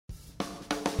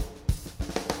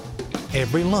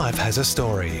Every life has a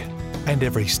story, and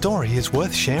every story is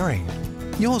worth sharing.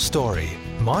 Your story,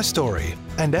 my story,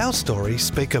 and our story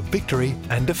speak of victory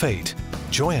and defeat,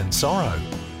 joy and sorrow,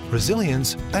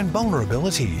 resilience and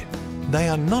vulnerability. They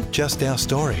are not just our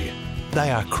story,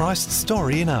 they are Christ's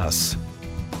story in us.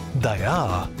 They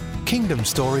are Kingdom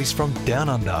Stories from Down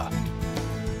Under.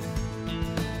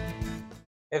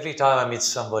 Every time I meet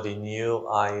somebody new,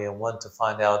 I want to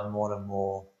find out more and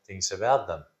more things about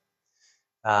them.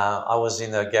 I was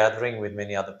in a gathering with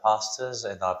many other pastors,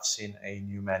 and I've seen a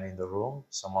new man in the room,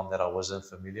 someone that I wasn't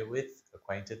familiar with,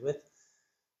 acquainted with.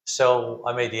 So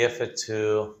I made the effort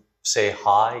to say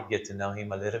hi, get to know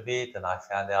him a little bit, and I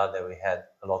found out that we had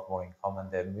a lot more in common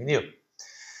than we knew.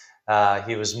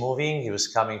 He was moving, he was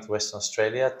coming to Western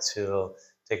Australia to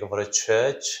take over a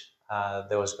church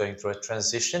that was going through a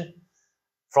transition.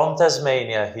 From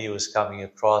Tasmania, he was coming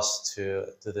across to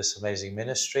this amazing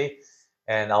ministry,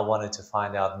 and I wanted to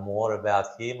find out more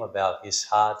about him, about his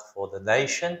heart for the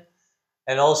nation,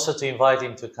 and also to invite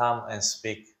him to come and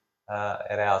speak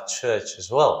at our church as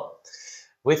well.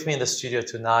 With me in the studio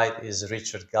tonight is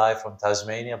Richard Guy from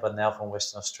Tasmania, but now from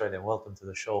Western Australia. Welcome to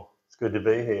the show. It's good to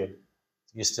be here.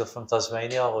 You still from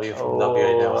Tasmania, or are you from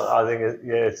WA now? I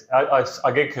think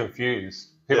I get confused.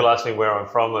 People ask me where I'm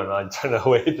from, and I don't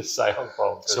know where to say I'm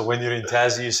from. So when you're in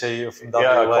Tassie, you say you're from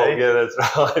WA? Yeah,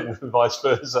 that's right, and vice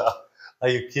versa. Are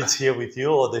your kids here with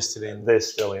you, or they're still in? They're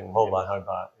still in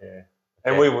Hobart, yeah. Okay.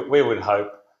 And we would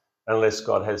hope, unless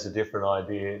God has a different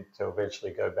idea, to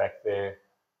eventually go back there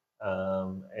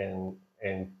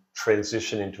and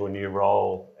transition into a new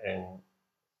role and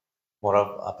more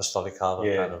of apostolic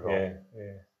harvest kind of role.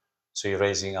 Yeah. So you're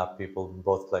raising up people in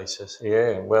both places.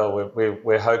 Yeah, well,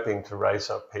 we're hoping to raise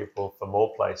up people for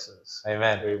more places.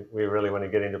 Amen. We really want to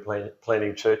get into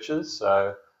planting churches.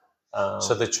 So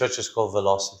the church is called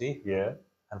Velocity. Yeah.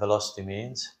 And Velocity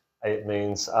means? It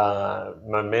means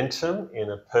momentum in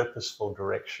a purposeful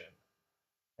direction.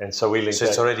 And so we link So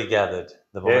it's already gathered.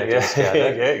 The momentum is yeah,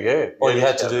 gathered. yeah. All you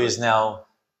had to do is now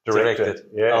direct it.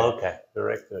 Yeah. Oh, okay.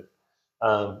 Direct it.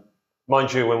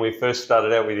 Mind you, when we first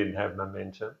started out, we didn't have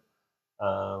momentum.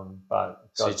 But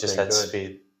so you just had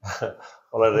speed.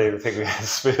 Well, I don't even think we had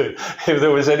speed. If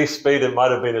there was any speed, it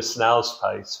might have been a snail's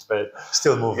pace. But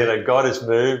still moving. You know, God has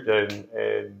moved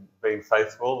and been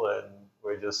faithful, and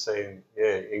we're just seeing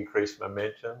increased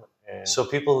momentum. And so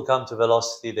people who come to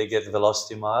Velocity, they get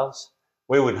Velocity miles.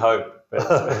 We would hope.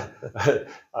 But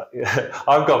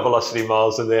I've got Velocity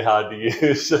miles, and they're hard to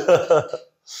use.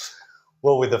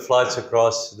 Well, with the flights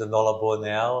across the Nullarbor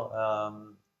now,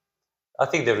 I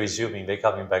think they're resuming. They're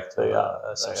coming back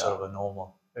to some sort of a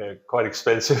normal. They're quite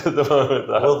expensive at the moment,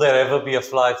 though. Will there ever be a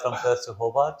flight from Perth to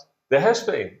Hobart? There has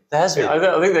been. There has been. I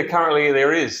think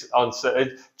there is.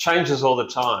 It changes all the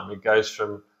time. It goes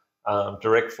from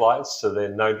direct flights to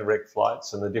then no direct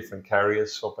flights, and the different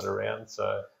carriers swap it around.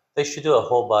 So they should do a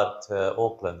Hobart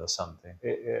Auckland or something.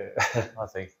 Yeah, I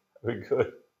think that'd be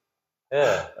good.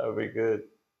 Yeah, that would be good.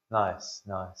 Nice.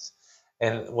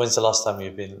 And when's the last time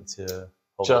you've been to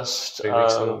Hobart? Just 3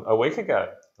 weeks ago. A week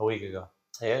ago. A week ago.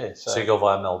 Yeah. So you go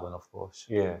via Melbourne, of course.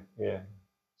 Yeah.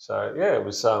 So it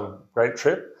was a great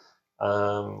trip.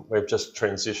 We've just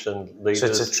transitioned leaders. So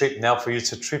it's a trip now for you.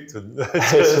 It's a trip to.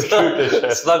 It's a trip.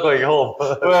 It's not going home.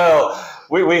 Well,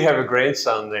 we have a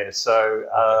grandson there, so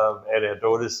and our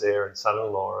daughter's there and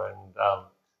son-in-law, and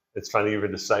it's funny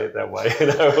even to say it that way. You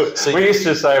know, so we used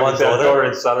to say it was our daughter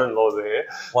and son-in-law there.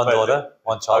 One daughter,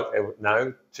 one child.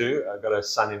 No, two. I've got a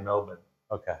son in Melbourne.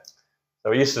 Okay. So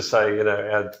we used to say, you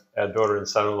know, our daughter and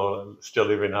son-in-law still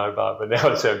live in Hobart, but now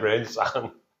it's our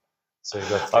grandson. So you've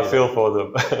got I feel for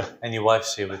them. And your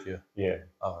wife's here with you? Yeah.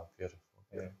 Oh, beautiful.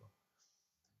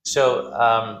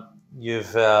 So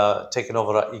you've taken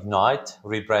over Ignite,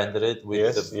 rebranded it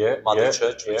with the Mother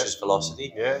Church, which is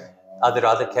Velocity. Yeah. Are there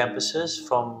other campuses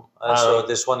from? So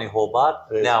there's one in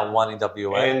Hobart, now one in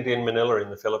WA, and in Manila in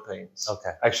the Philippines.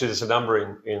 Okay. Actually, there's a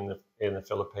number in the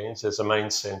Philippines. There's a main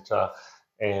centre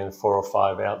and 4 or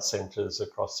 5 out centres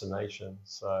across the nation.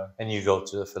 So. And you go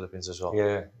to the Philippines as well.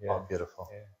 Yeah. Oh, beautiful.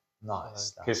 Yeah.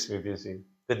 Nice. Keeps me busy.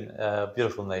 Good,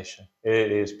 beautiful nation.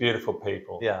 It is beautiful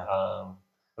people. Yeah.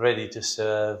 Ready to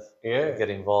serve. Yeah.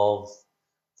 Get involved.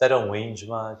 They don't whinge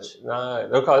much. No,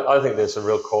 look, I think there's a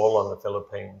real call on the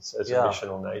Philippines as a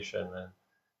missional nation, and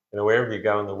you know, wherever you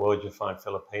go in the world, you find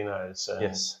Filipinos. And,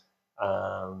 yes.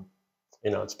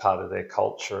 You know, it's part of their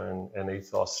culture and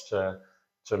ethos to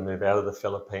move out of the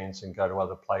Philippines and go to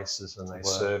other places, and they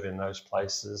serve in those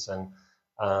places. And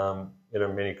you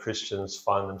know, many Christians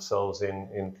find themselves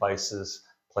in places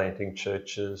planting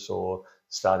churches or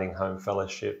starting home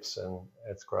fellowships, and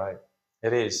it's great.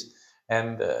 It is.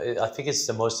 And I think it's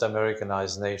the most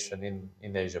Americanized nation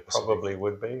in Asia Pacific. Probably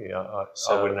would be. I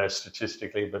wouldn't know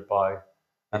statistically, but by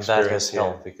and that has experience, yeah.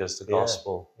 helped because the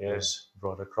gospel was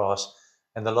brought across.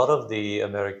 And a lot of the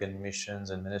American missions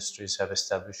and ministries have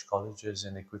established colleges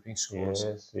and equipping schools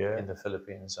in the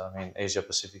Philippines. I mean, Asia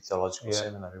Pacific Theological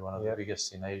Seminary, one of the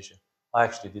biggest in Asia. I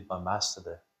actually did my master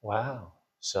there. Wow.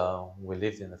 So we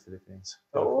lived in the Philippines.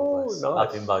 Oh, nice.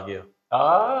 Up in Baguio.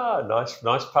 Ah,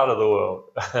 nice part of the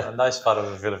world. A nice part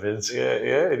of the Philippines. Yeah,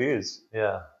 it is.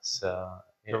 Yeah. So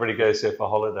everybody goes there for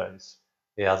holidays.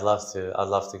 Yeah, I'd love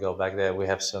to go back there. We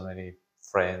have so many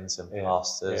friends and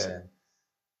pastors, and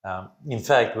in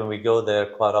fact, when we go there,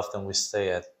 quite often we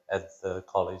stay at the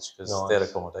college because their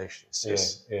accommodation is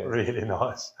just really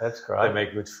nice. That's great. They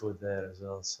make good food there as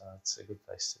well, so it's a good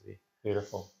place to be.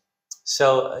 Beautiful.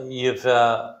 So you've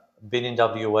been in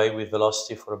WA with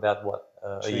Velocity for about what,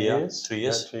 a year? 2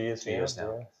 years? 2 years. 2 years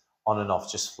now. Yeah. On and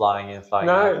off, just flying in, flying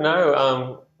out?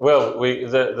 No. Well,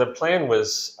 the plan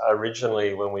was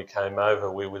originally when we came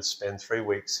over, we would spend 3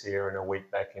 weeks here and a week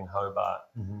back in Hobart,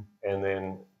 and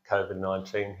then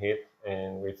COVID-19 hit,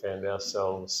 and we found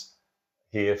ourselves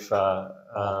here for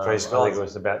I think it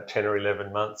was about 10 or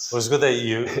 11 months. It was good that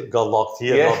you got locked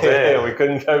here, not there. Yeah, we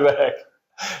couldn't go back.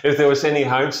 If there was any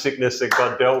homesickness that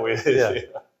got dealt with. There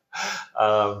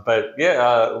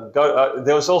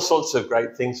was all sorts of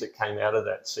great things that came out of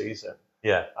that season.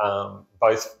 Yeah.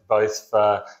 Both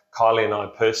Kylie and I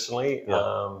personally,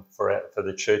 for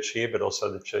the church here, but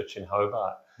also the church in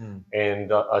Hobart.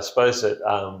 And I suppose that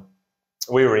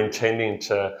we were intending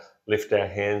to lift our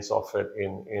hands off it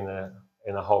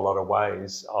in a whole lot of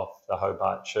ways off the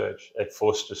Hobart church. It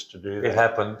forced us to do that. It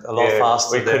happened a lot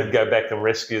faster. We couldn't go back and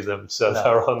rescue them, so they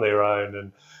were on their own,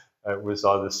 and it was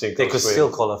either sink or swim. They could still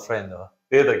call a friend, though.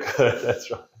 Yeah, they could. That's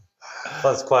right.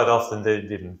 But quite often they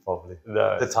didn't, probably.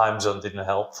 No. The time zone didn't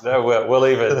help. No, well,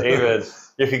 even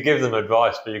you could give them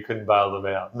advice, but you couldn't bail them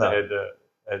out. No. They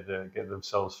had to get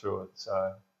themselves through it.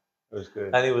 So it was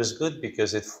good. And it was good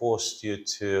because it forced you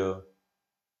to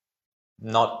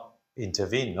not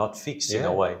intervene, not fix in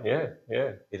a way. Yeah.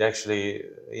 It actually,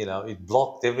 it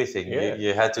blocked everything. Yeah.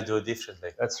 You had to do it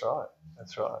differently. That's right.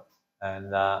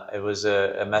 And it was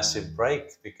a massive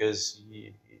break because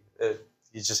you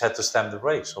just had to stamp the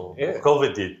brakes, or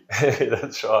COVID did.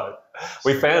 That's right.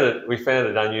 We found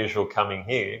it unusual coming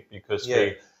here because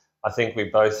I think we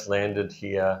both landed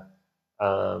here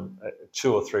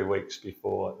 2 or 3 weeks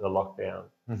before the lockdown,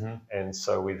 and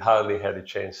so we'd hardly had a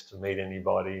chance to meet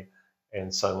anybody,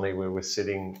 and suddenly we were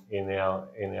sitting in our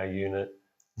unit.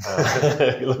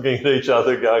 Looking at each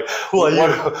other, going, "What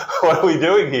are we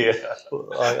doing here?"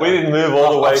 We didn't move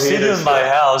all the way here. I've seen in my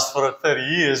house for 30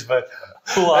 years, but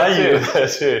who are you?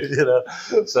 That's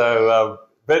it. So,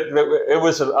 but it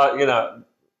was,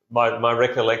 my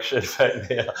recollection back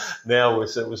now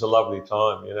was it was a lovely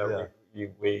time.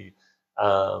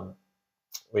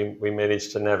 We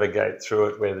managed to navigate through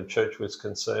it where the church was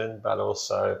concerned, but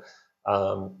also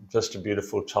just a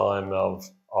beautiful time of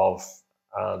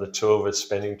the two of us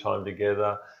spending time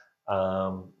together.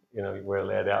 We're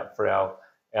allowed out for our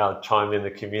time in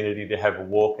the community to have a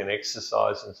walk and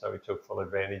exercise, and so we took full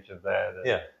advantage of that.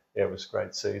 And it was a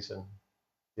great season.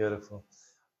 Beautiful.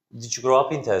 Did you grow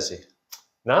up in Tassie?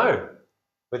 No.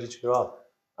 Where did you grow up?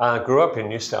 I grew up in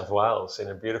New South Wales, in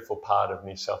a beautiful part of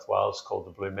New South Wales called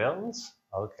the Blue Mountains.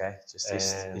 Okay, just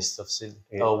east of Sydney.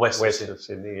 Yeah, west of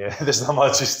Sydney, yeah. There's not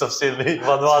much east of Sydney,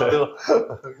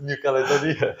 Vanuatu, New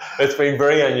Caledonia. It's been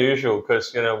very unusual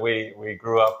because, we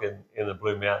grew up in the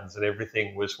Blue Mountains and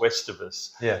everything was west of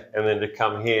us. Yeah. And then to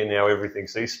come here, now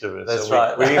everything's east of us. That's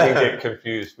right. We even get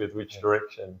confused with which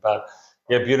direction. But,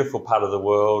 beautiful part of the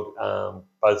world.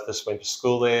 Both of us went to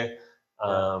school there.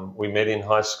 We met in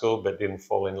high school but didn't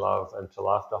fall in love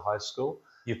until after high school.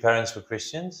 Your parents were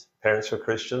Christians? Parents were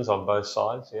Christians on both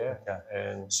sides, yeah. Okay.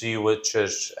 And so you were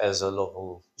church as a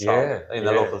local child, in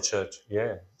the local church?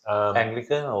 Yeah.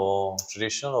 Anglican or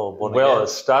traditional or born Well, again? it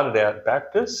started out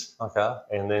Baptist. Okay.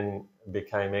 And then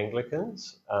became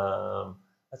Anglicans.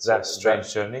 That's a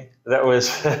strange journey. That was,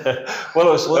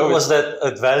 was that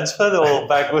advancement or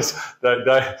backwards? No,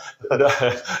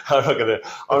 I'm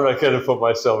not going to put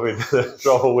myself into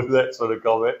trouble with that sort of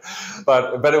comment.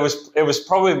 But it was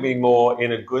probably more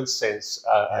in a good sense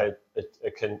a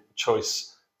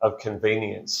choice of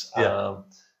convenience. Yeah.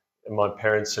 My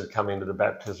parents had come into the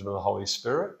baptism of the Holy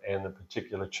Spirit, and the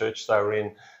particular church they were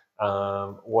in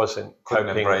wasn't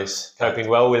coping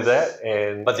well with that,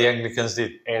 but the Anglicans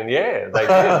did, and they did.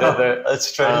 That's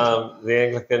strange. The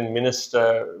Anglican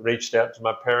minister reached out to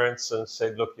my parents and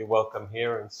said, "Look, you're welcome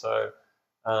here," and so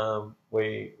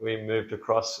we moved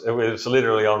across. It was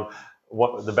literally on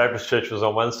the Baptist church was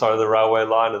on one side of the railway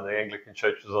line and the Anglican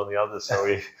church was on the other. So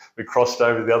we crossed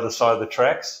over the other side of the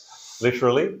tracks,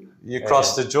 literally. You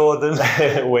crossed the Jordan.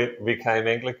 We became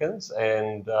Anglicans,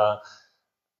 and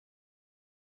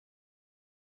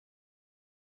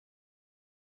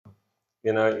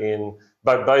you know,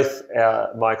 but both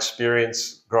my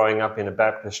experience growing up in a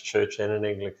Baptist church and an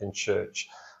Anglican church,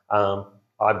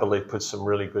 I believe put some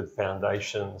really good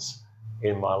foundations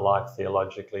in my life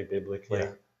theologically, biblically.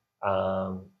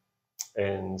 Yeah.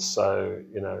 And so,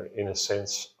 you know, in a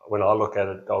sense, when I look at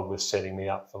it, God was setting me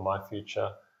up for my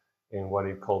future in what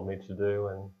He'd called me to do,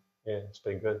 and yeah, it's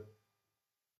been good.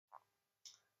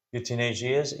 Your teenage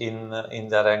years in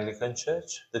that Anglican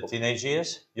church? The teenage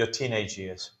years? Your teenage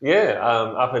years? Yeah,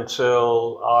 up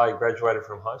until I graduated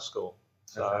from high school.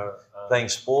 So playing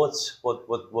sports? What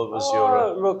was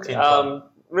your look? team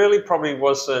Really, probably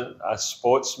wasn't a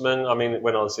sportsman. I mean,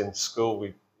 when I was in school,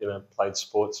 we played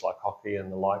sports like hockey and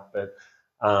the like. But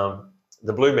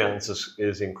the Blue Mountains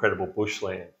is incredible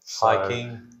bushland. So,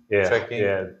 hiking, trekking,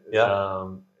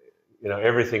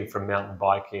 everything from mountain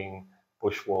biking,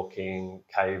 bushwalking,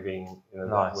 caving.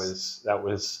 Nice. that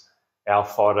was our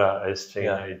fodder as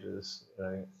teenagers.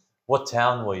 Yeah. What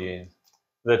town were you in?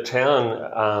 The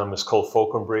town is called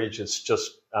Falconbridge. It's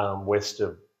just west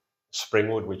of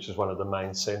Springwood, which is one of the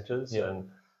main centres, and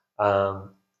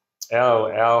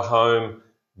our home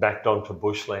backed onto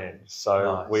bushland.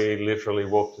 So we literally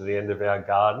walked to the end of our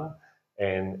garden,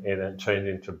 and it turned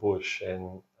into bush.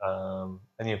 And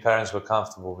your parents were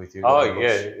comfortable with you? Oh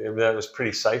yeah, that was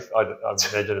pretty safe. I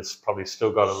imagine it's probably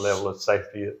still got a level of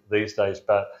safety these days,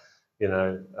 but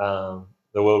the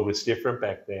world was different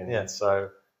back then. Yeah. And so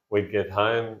we'd get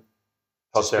home,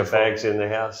 toss our bags in the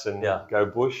house, and go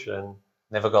bush. And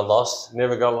never got lost?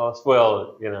 Never got lost.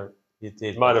 Well, you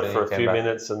did. Might have for a few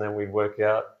minutes, and then we'd work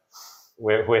out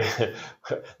where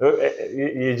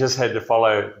you just had to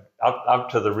follow up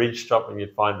to the ridge top, and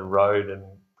you'd find a road and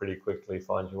pretty quickly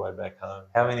find your way back home.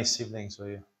 How many siblings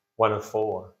were you? One of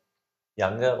four.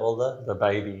 Younger, older? The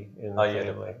baby in the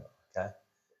family. Okay.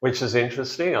 Which is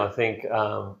interesting. I think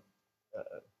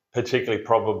particularly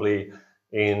probably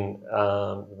in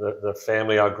the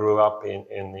family I grew up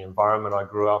in the environment I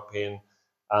grew up in,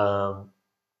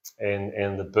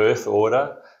 and the birth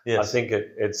order. Yes. I think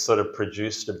it sort of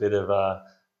produced a bit of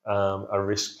a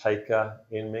risk taker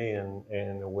in me,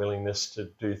 and a willingness to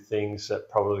do things that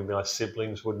probably my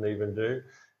siblings wouldn't even do,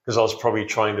 because I was probably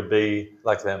trying to be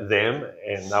like them,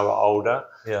 and they were older.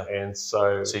 Yeah. And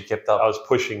so you kept up. I was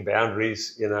pushing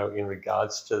boundaries, in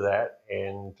regards to that.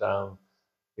 And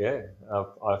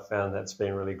I found that's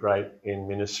been really great in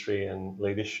ministry and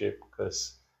leadership,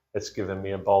 because it's given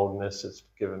me a boldness, it's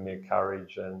given me a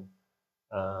courage, and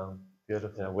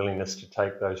willingness to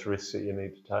take those risks that you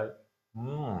need to take.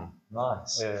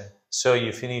 Nice. Yeah. So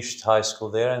you finished high school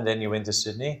there, and then you went to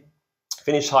Sydney?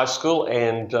 Finished high school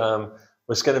and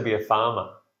was going to be a farmer.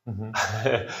 Mm-hmm.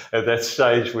 At that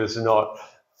stage, was not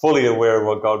fully aware of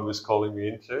what God was calling me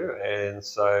into, and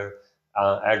so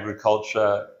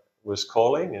agriculture was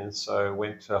calling, and so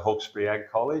went to Hawkesbury Ag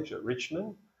College at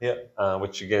Richmond,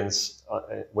 which again is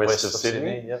west of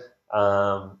Sydney.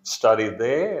 Studied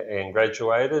there and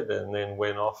graduated, and then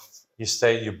went off.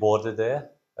 You boarded there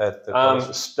at the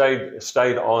college?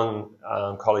 Stayed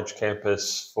on college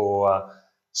campus for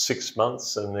 6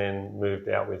 months, and then moved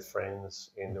out with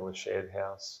friends into a shared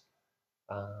house.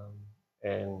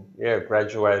 And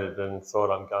graduated and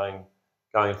thought I'm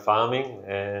going farming,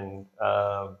 and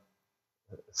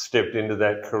stepped into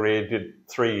that career. Did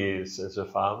 3 years as a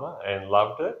farmer and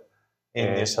loved it.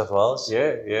 In New South Wales?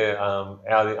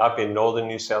 Up in northern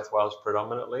New South Wales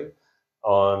predominantly,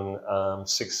 on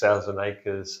 6,000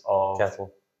 acres of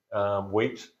cattle,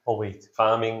 wheat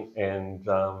farming, and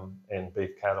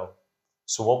beef cattle.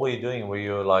 So what were you doing? Were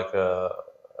you like a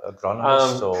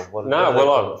agronomist or what? No,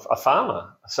 well, a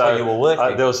farmer. So you were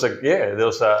working. There was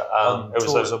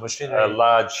a machinery. A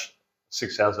large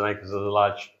 6,000 acres of a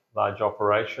large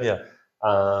operation. Yeah.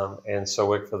 And so I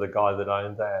worked for the guy that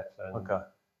owned that. And, okay.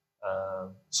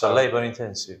 So labour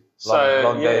intensive.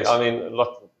 Long days. I mean,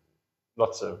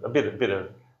 lots of a bit of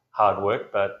hard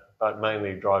work, but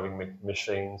mainly driving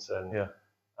machines, and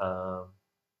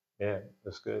it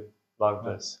was good. Loved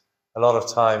it. A lot of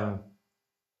time.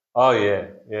 Oh yeah.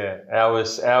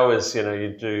 Hours.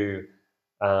 You do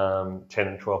 10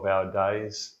 and 12-hour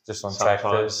days just on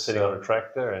tractors, sitting on a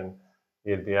tractor, and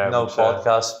you'd be able to. No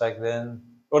podcasts back then.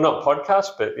 Well, not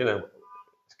podcasts, but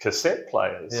cassette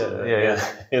players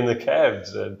in the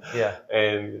cabs,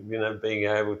 and being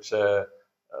able to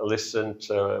listen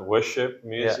to worship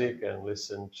music and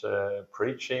listen to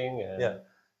preaching and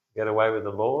get away with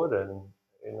the Lord, and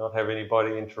not have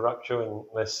anybody interrupt you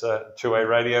unless two-way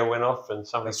radio went off and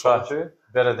somebody That's called right. you.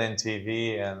 Better than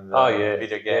TV and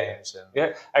video games. And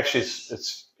Yeah, actually,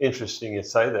 it's interesting you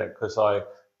say that, because I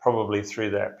probably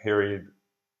through that period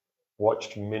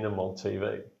watched minimal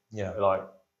TV. yeah. Like,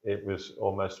 it was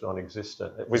almost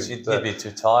non-existent. You'd be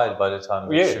too tired by the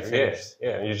time you finished.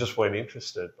 Yeah. You just weren't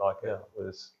interested. Like, Yeah. it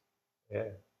was, yeah.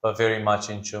 But very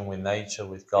much in tune with nature,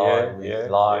 with God,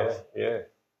 with life. Yeah.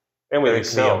 And with Very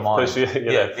clear yourself. mind. 'Cause you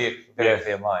Very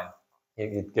clear mind.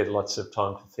 you get lots of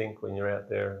time to think when you're out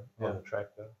there on Yeah. the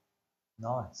tractor.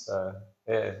 Nice. So,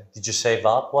 yeah. Did you save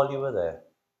up while you were there?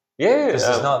 Yeah.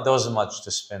 Because there wasn't much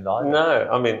to spend either. No,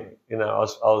 I mean, I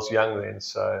was young then,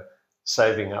 so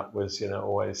saving up was,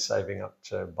 always saving up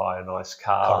to buy a nice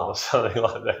car or something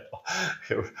like that.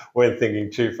 Weren't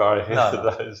thinking too far ahead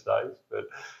of those days,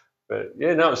 but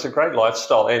yeah, no, it's a great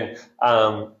lifestyle, and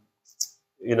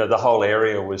the whole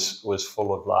area was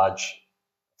full of large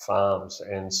farms,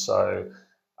 and so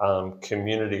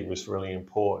community was really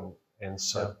important, and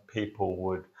so people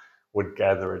would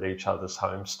gather at each other's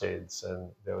homesteads,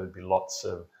 and there would be lots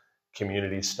of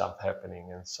community stuff happening.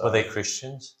 And so, were they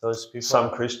Christians, those people? Some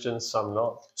Christians, some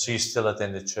not. So you still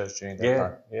attended church during that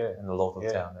time? Yeah, in the local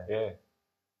town there.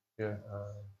 Yeah.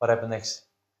 What happened next?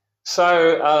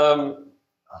 So,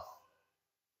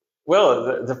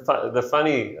 well, the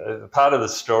funny part of the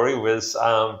story was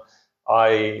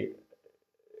I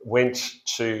went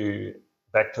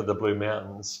back to the Blue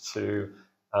Mountains to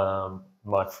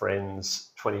my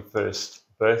friend's 21st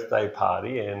birthday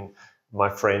party, and my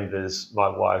friend is my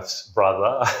wife's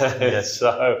brother. Yes.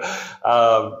 So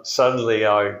suddenly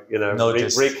I,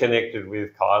 reconnected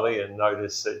with Kylie and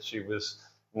noticed that she was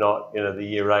not, the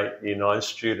year 8, year 9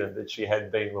 student that she had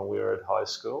been when we were at high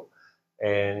school.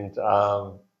 And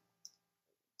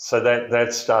so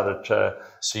that started to...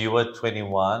 So you were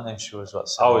 21 and she was what,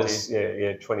 17? I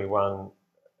was, 21,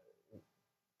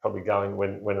 probably going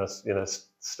when I,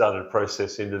 started a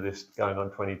process into this, going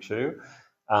on 22.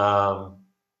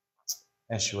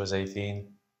 And she was 18?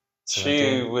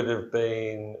 17? She would have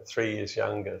been 3 years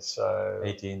younger, so...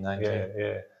 18, 19.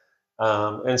 Yeah.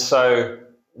 And so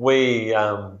we...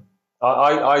 I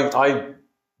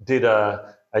did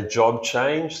a job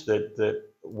change that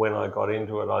when I got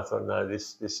into it, I thought, no,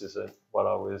 this isn't what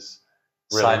I was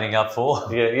really signing up for.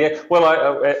 Yeah. Well,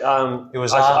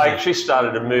 I actually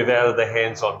started to move out of the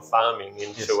hands-on farming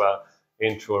into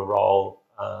a role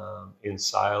in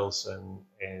sales and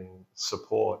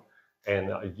support,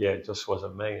 and it just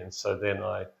wasn't me. And so then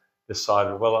I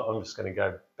decided, well, I'm just going to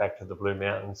go back to the Blue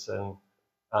Mountains and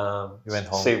you went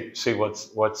home. see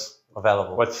what's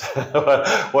available, what's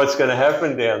going to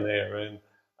happen down there,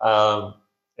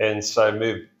 and so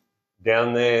moved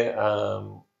down there,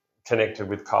 connected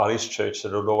with Kylie's church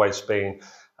that had always been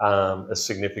a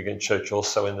significant church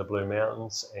also in the Blue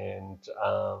Mountains, and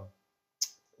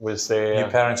was there. Your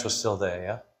parents were still there,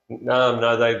 yeah?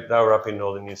 No, they were up in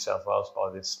northern New South Wales by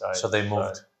this stage. So they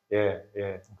moved. So,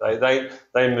 yeah.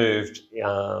 They moved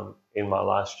in my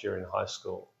last year in high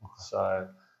school. So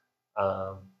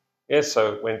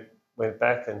so went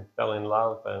back and fell in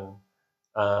love and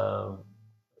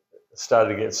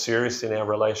started to get serious in our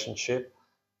relationship.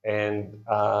 And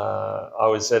I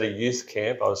was at a youth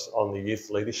camp. I was on the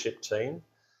youth leadership team.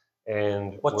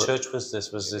 And what church was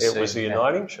this? Was this? It was a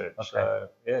Uniting Church. Okay.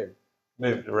 So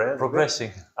moved around.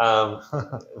 Progressing.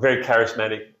 Very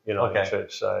charismatic Uniting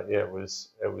Church. So it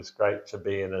was great to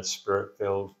be in a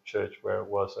spirit-filled church where it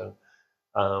wasn't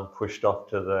pushed off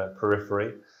to the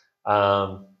periphery.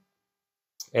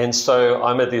 And so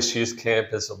I'm at this youth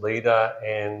camp as a leader,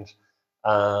 and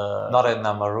not at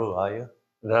Namaroo, are you?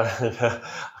 No, I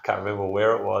can't remember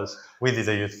where it was. We did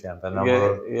a youth camp at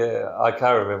Namaroo. Yeah, I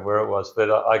can't remember where it was,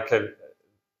 but I can't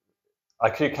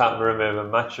remember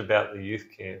much about the youth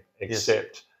camp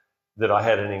except that I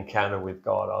had an encounter with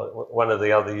God. One of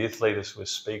the other youth leaders was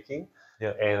speaking,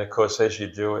 and of course, as you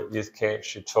do at youth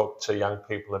camps, you talk to young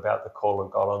people about the call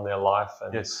of God on their life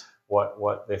and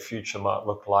what their future might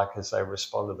look like as they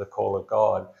respond to the call of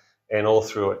God. And all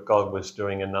through it, God was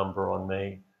doing a number on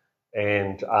me.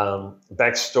 And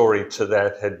backstory to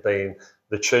that had been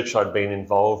the church I'd been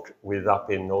involved with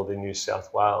up in northern New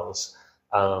South Wales,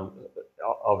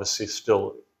 obviously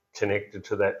still connected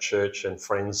to that church and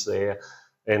friends there,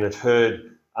 and had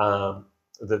heard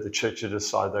that the church had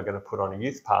decided they're going to put on a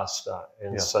youth pastor.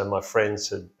 And so my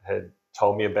friends had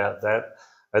told me about that.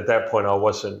 At that point, I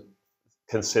wasn't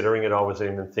considering it. I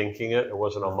wasn't even thinking it. It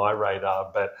wasn't on my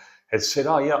radar, but had said,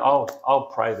 I'll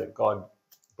pray that God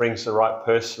brings the right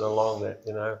person along, that,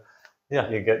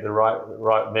 you get the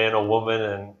right man or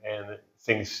woman, and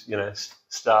things,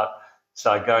 start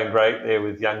started going great there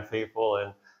with young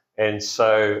people, and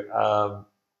so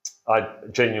I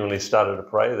genuinely started to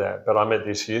pray that. But I'm at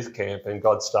this youth camp, and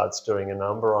God starts doing a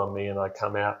number on me, and I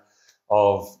come out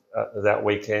of that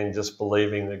weekend just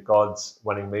believing that God's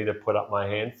wanting me to put up my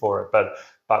hand for it. But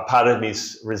part of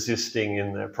me's resisting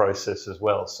in the process as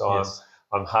well. So yes.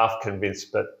 I'm half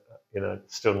convinced, but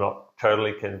still not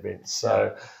totally convinced.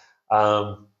 So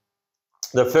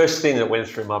the first thing that went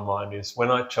through my mind is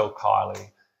when I tell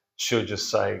Kylie, she'll just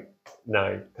say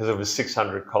no, because it was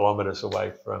 600 kilometres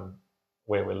away from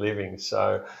where we're living.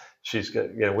 So she's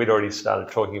got, we'd already started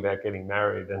talking about getting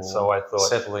married, and so I thought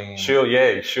settling. She'll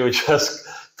just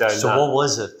go. So what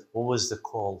was it? What was the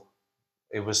call?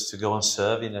 It was to go and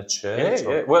serve in a church.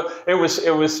 Yeah. Well, it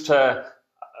was to.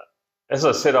 As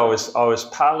I said, I was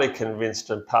partly convinced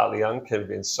and partly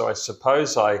unconvinced. So I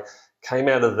suppose I came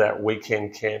out of that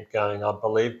weekend camp going, I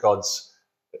believe God's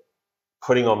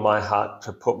putting on my heart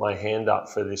to put my hand up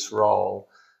for this role.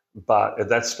 But at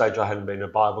that stage, I hadn't been to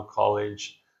Bible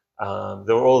college.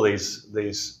 There were all these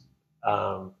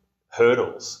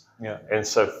hurdles. Yeah. And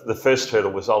so the first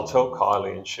hurdle was I'll tell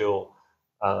Kylie and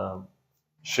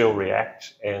she'll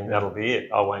react and that'll be it.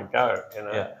 I won't go.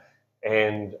 Yeah.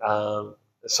 And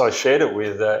so I shared it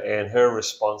with her, and her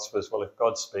response was, well, if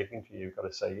God's speaking to you, you've got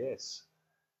to say yes.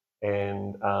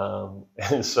 And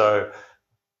so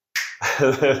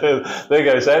there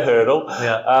goes that hurdle.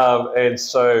 Yeah. And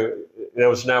so there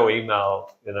was no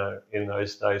email, in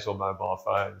those days, or mobile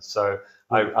phones. So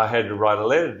I had to write a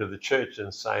letter to the church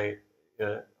and say,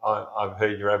 I've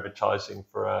heard you're advertising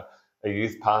for a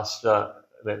youth pastor.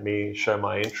 Let me show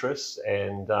my interest,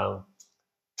 and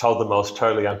told them I was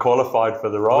totally unqualified for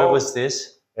the role. Where was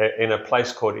this? In a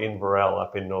place called Inverell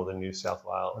up in northern New South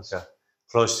Wales. Okay.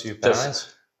 Close to your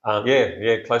parents?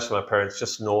 Close to my parents,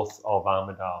 just north of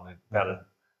Armidale, about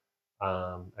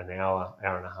an hour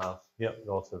and a half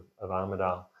north of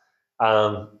Armidale.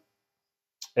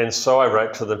 And so I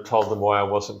wrote to them, told them why I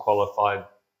wasn't qualified,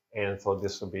 and thought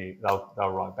this would be, they'll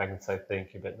write back and say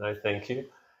thank you, but no thank you.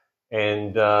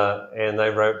 And they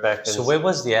wrote back. And so where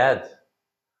was the ad?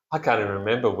 I can't even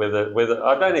remember whether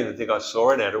I don't even think I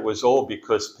saw an ad. It was all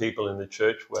because people in the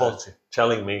church were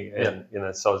telling me, and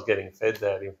so I was getting fed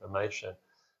that information.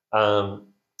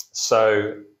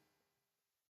 So,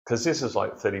 because this is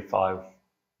like 35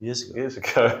 years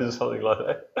ago, something like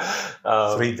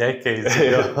that. 3 decades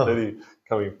ago.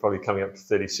 Probably coming up to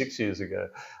 36 years ago.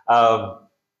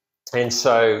 And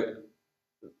so,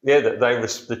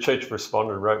 the church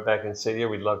responded, wrote back and said,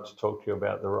 we'd love to talk to you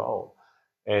about the role.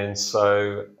 And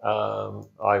so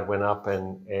I went up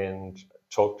and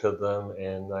talked to them,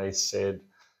 and they said,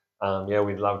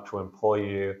 we'd love to employ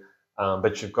you,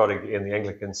 but you've got to, in the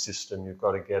Anglican system, you've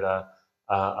got to get a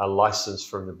license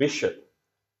from the bishop.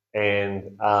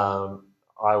 And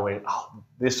I went,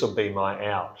 this will be my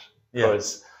out,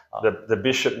 because the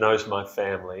bishop knows my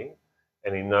family,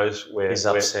 and he knows we're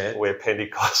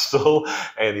Pentecostal,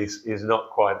 and he's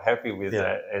not quite happy with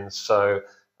that. And so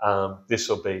this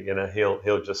will be,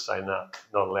 he'll just say, no,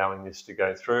 not allowing this to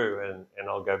go through, and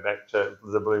I'll go back to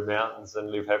the Blue Mountains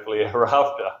and live happily ever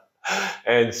after.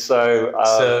 And so,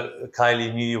 so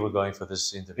Kylie knew you were going for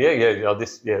this interview.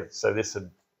 So this had,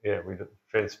 we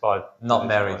transpired. Not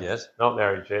married yet. Not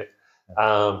married yet.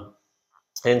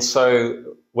 And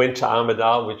so went to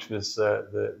Armidale, which was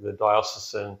the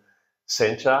diocesan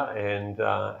centre, and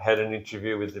had an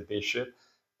interview with the bishop,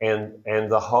 and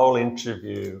the whole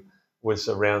interview was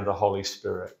around the Holy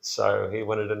Spirit. So he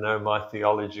wanted to know my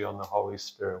theology on the Holy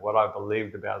Spirit, what I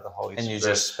believed about the Holy Spirit. And you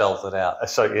just spelled it out.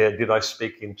 So did I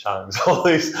speak in tongues? All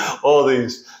these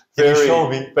Did you show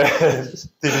me? Did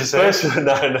you say?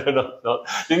 No, not.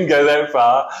 Didn't go that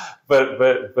far.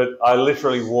 But I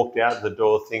literally walked out the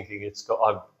door thinking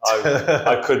I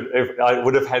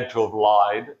would have had to have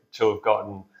lied to have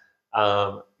gotten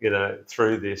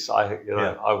through this.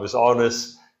 I was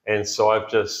honest, and so I've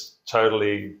just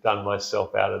totally done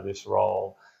myself out of this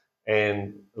role.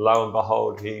 And lo and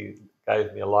behold, he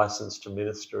gave me a license to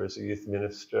minister as a youth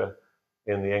minister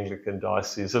in the Anglican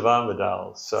Diocese of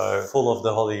Armidale. So full of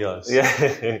the Holy Ghost.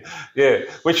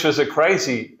 Which was a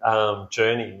crazy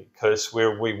journey, because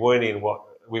we weren't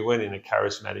in a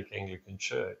charismatic Anglican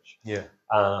church.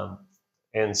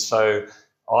 And so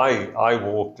I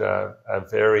walked a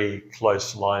very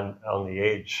close line on the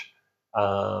edge,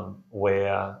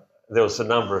 where there was a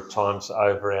number of times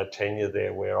over our tenure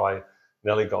there where I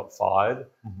nearly got fired,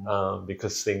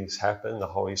 because things happen. The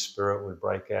Holy Spirit would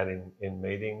break out in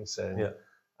meetings, and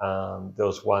there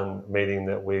was one meeting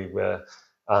that we'd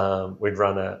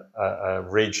run a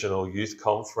regional youth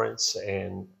conference,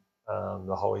 and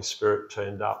the Holy Spirit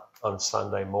turned up on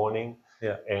Sunday morning,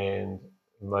 Yeah. and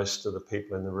most of the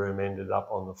people in the room ended up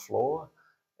on the floor,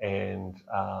 and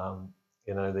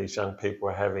you know, these young people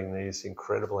were having these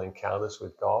incredible encounters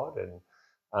with God,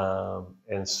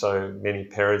 and so many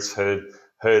parents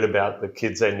heard about the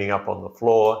kids ending up on the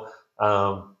floor,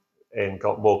 and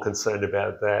got more concerned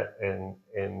about that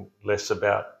and less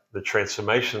about the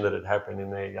transformation that had happened in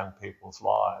their young people's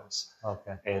lives.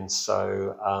 Okay. And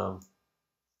so,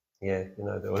 yeah, you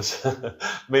know, there was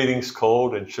meetings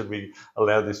called, and should we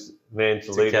allow this man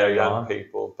to lead our young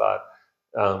people? But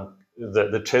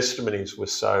the testimonies were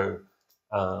so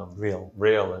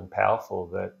real and powerful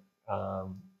that,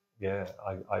 yeah,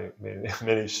 I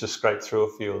managed to scrape through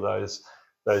a few of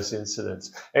those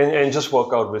incidents, and just what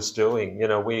God was doing. You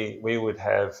know, we would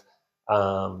have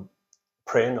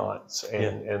prayer nights,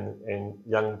 and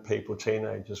young people,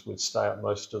 teenagers, would stay up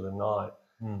most of the night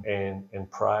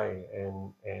and pray,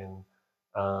 and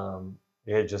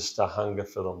yeah, just a hunger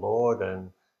for the Lord,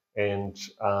 and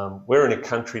we're in a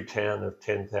country town of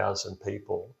 10,000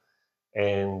 people,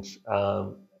 and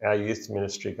our youth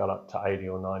ministry got up to 80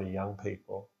 or 90 young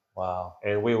people. Wow.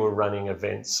 And we were running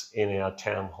events in our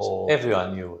town hall. So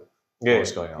everyone knew what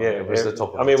was going on. Yeah, it was the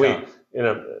top of the town. You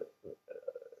know,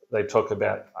 they talk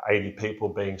about 80 people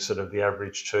being sort of the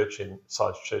average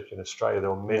size church in Australia.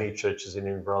 There were many churches in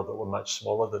Inverell that were much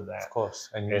smaller than that. Of course.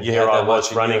 And here I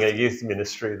was running a youth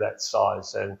ministry that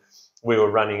size, and we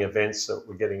were running events that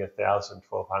were getting 1,000,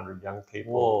 1,200 young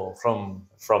people from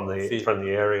the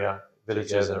area,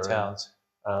 villages and towns.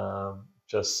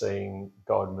 Just seeing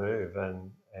God move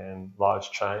and lives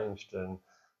changed, and,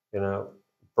 you know,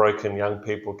 broken young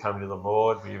people come to the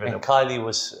Lord. And Kylie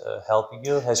was helping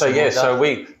you? So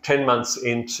we, 10 months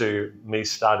into me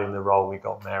starting the role, we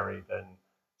got married, and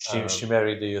she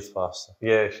married the youth pastor.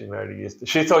 Yeah, she married a youth.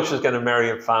 She thought she was going to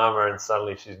marry a farmer, and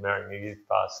suddenly she's marrying a youth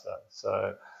pastor.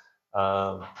 So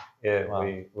yeah,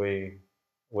 wow. we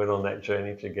went on that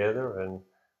journey together, and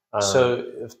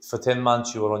so for 10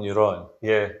 months you were on your own.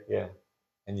 Yeah.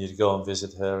 And you'd go and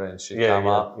visit her, and she'd come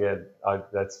up. Yeah,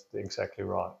 that's exactly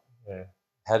right. Yeah.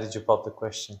 How did you pop the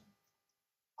question?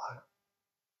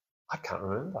 I can't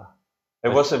remember. It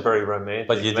wasn't very romantic.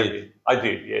 But you did. I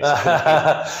did, yes.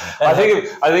 I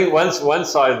think once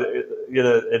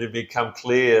it had become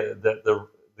clear that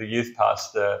the youth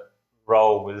pastor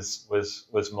role was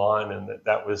mine, and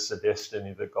that was the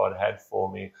destiny that God had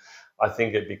for me. I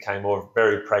think it became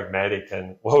very pragmatic,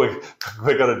 and we're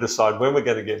going to decide when we're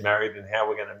going to get married and how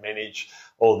we're going to manage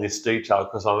all this detail,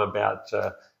 because I'm about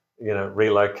to, you know,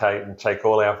 relocate and take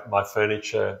all my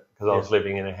furniture, because I was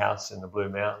living in a house in the Blue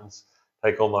Mountains,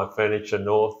 take all my furniture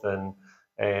north, and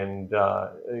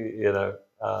you know,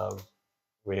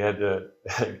 we had to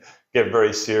get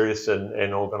very serious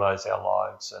and organise our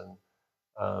lives and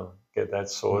get that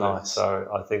sorted. Nice. So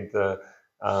I think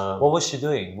what was she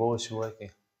doing? What was she working?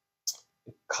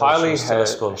 Kylie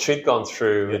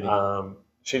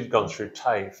she'd gone through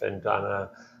TAFE and done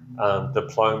a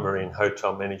diploma in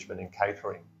hotel management and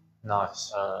catering.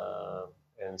 Nice.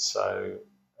 And so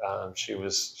she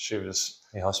was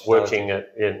working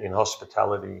in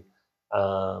hospitality.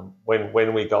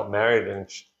 When we got married, and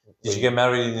did you get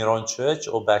married in your own church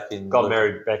or back in? Got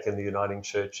married back in the Uniting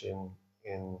Church in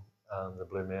the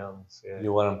Blue Mountains. Yeah.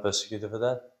 You weren't persecuted for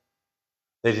that?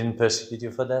 They didn't persecute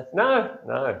you for that? No.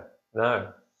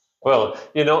 Well,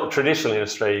 you know, traditionally in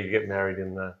Australia, you get married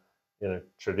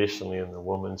traditionally in the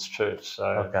women's church.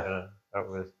 So that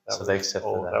was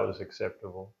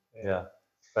acceptable. Yeah.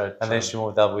 But then she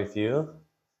moved up with you.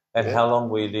 And how long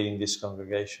were you leading this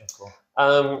congregation for?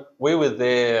 We were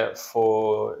there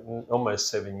for almost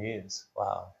 7 years.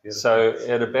 Wow. Beautiful. So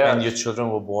and your children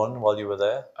were born while you were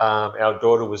there? Our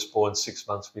daughter was born 6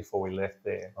 months before we left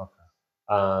there. Okay.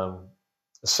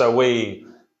 So we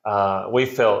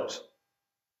felt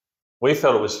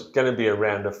it was going to be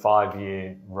around a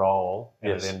 5-year role,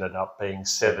 and it ended up being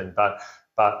 7.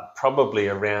 But probably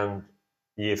around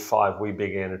year 5, we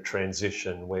began a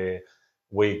transition where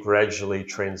we gradually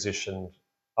transitioned.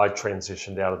 I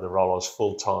transitioned out of the role. I was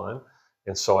full time,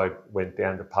 and so I went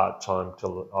down to part time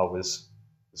till I was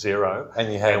 0.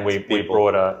 And we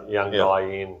brought a young guy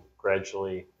in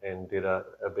gradually and did a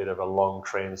bit of a long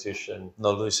transition.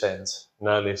 No loose ends.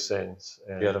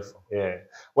 Beautiful. Yeah.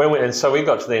 And so we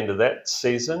got to the end of that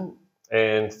season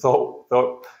and thought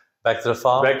back to the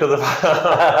farm.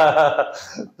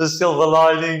 The silver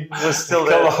lining was still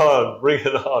there. Come on, bring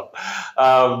it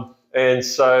on. And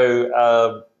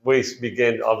so we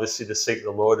began obviously to seek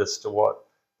the Lord as to what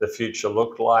the future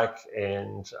looked like,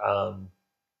 and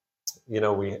you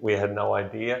know, we had no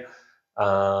idea.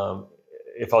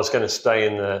 If I was going to stay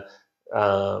in the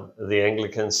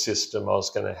Anglican system, I was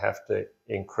going to have to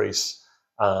increase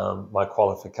my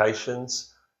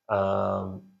qualifications,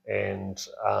 and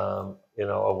I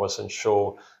wasn't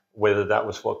sure whether that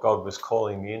was what God was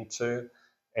calling me into,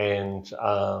 and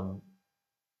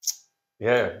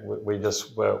it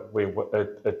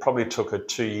probably took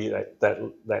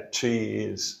that 2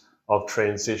 years of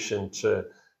transition to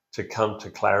come to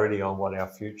clarity on what our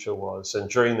future was. And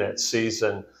during that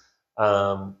season,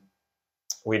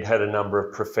 we'd had a number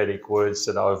of prophetic words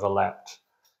that overlapped,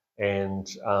 and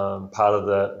part of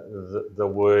the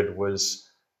word was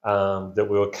that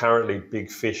we were currently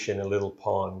big fish in a little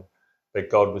pond, but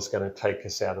God was going to take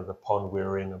us out of the pond we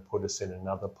were in and put us in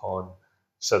another pond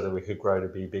so that we could grow to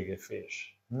be bigger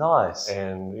fish. Nice.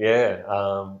 And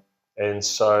and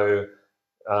so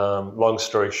long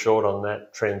story short, on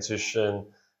that transition,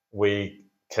 we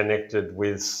connected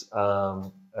with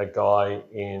a guy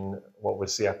in what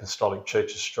was the Apostolic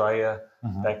Church Australia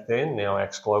back then, now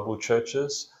Acts Global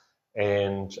Churches.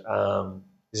 And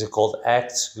is it called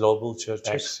Acts Global Churches?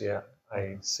 Acts, yeah,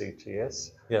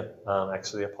 ACTS. Yeah.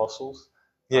 Acts of the Apostles.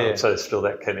 Yeah. So there's still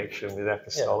that connection with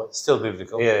Apostolic. Yeah, still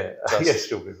biblical. Yeah,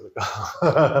 still biblical.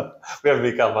 We haven't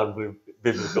become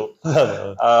unbiblical.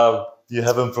 No. You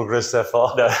haven't progressed that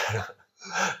far.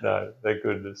 No, thank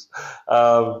goodness.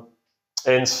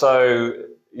 And so,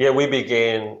 we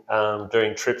began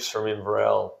doing trips from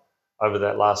Inverell over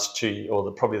that last 2 years, or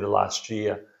probably the last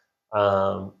year,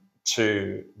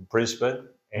 to Brisbane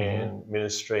and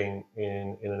ministering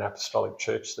in an apostolic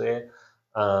church there.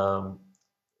 I'd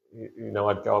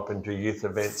go up and do youth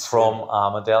events. From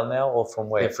Armadale now, or from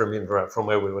where? Yeah, from Inverell, from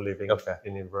where we were living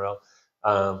in Inverell,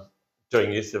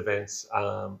 doing youth events.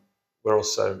 I'm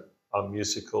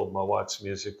musical, my wife's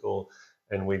musical,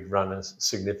 and we'd run a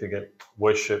significant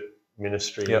worship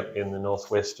ministry in the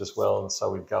Northwest as well. And so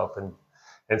we'd go up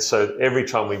and so every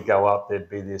time we'd go up, there'd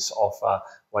be this offer,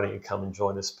 why don't you come and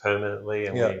join us permanently?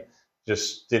 And we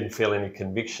just didn't feel any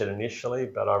conviction initially,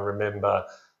 but I remember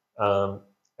our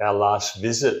last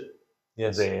visit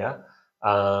there,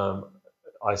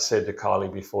 I said to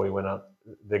Kylie before we went up,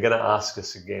 they're going to ask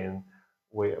us again.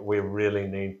 We really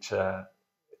need to,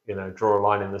 draw a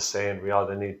line in the sand. We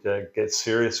either need to get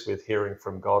serious with hearing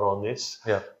from God on this,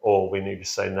 or we need to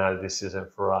say, no, this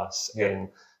isn't for us. Yeah. And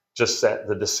just that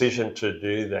the decision to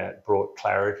do that brought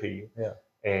clarity. Yeah.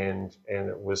 And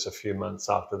it was a few months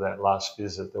after that last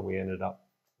visit that we ended up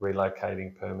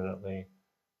relocating permanently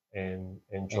and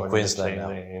joining Queensland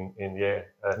the team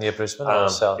there near Brisbane or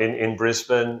south? In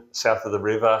Brisbane, south of the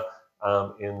river,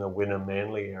 in the Wynnum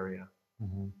Manly area.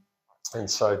 Mm-hmm. And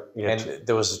so, and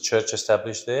there was a church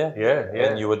established there. Yeah.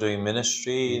 And you were doing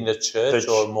ministry in the church,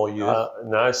 or more youth?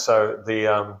 No. So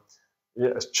the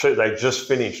church, they just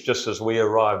finished, just as we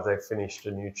arrived, they finished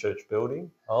a new church building.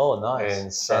 Oh, nice.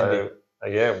 And so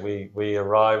we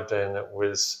arrived, and it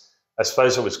was, I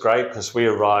suppose it was great because we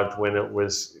arrived when it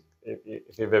was,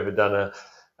 if you've ever done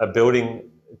a building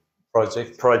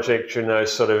project,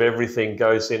 sort of everything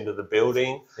goes into the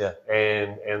building,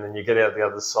 and then you get out the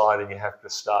other side and you have to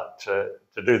start to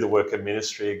do the work of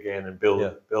ministry again and build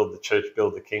the church,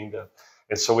 build the kingdom.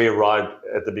 And so we arrived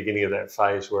at the beginning of that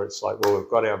phase where it's like, well, we've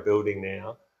got our building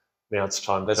now it's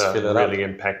time to really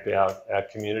impact our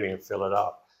community and fill it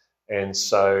up. And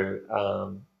so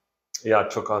I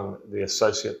took on the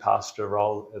associate pastor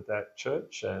role at that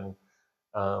church and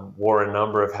wore a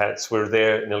number of hats. We were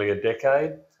there nearly a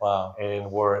decade. Wow.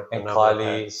 And wore a number Kylie of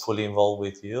hats. Fully involved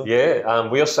with you? Yeah.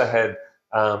 We also had,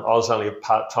 I was only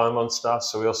part-time on staff,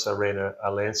 so we also ran a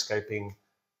landscaping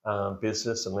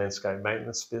business and landscape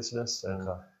maintenance business. And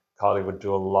Kylie would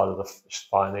do a lot of the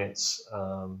finance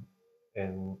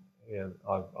and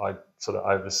I sort of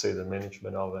oversee the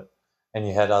management of it. And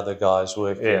you had other guys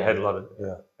working? Yeah, had a lot of,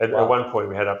 At one point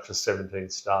we had up to 17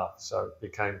 staff, so it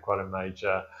became quite a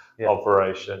major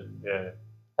operation,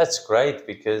 That's great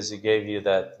because it gave you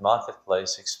that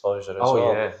marketplace exposure as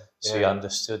well. Yeah. So you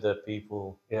understood the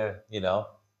people,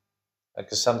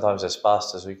 because sometimes as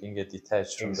pastors we can get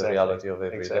detached from the reality of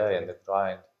every day and the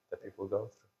grind that people go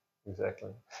through.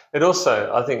 Exactly. It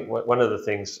also, I think one of the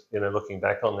things, looking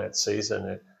back on that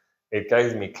season, it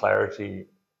gave me clarity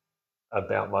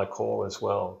about my call as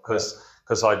well,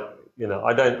 because I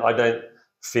don't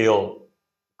feel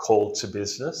called to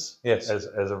business as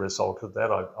a result of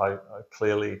that. I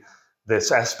clearly,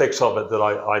 there's aspects of it that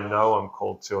I know I'm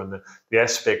called to, and the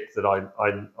aspect that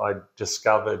I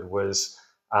discovered was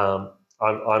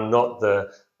I'm not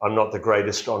the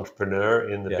greatest entrepreneur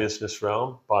in the business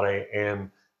realm, but I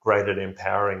am great at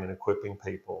empowering and equipping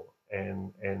people,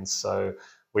 and so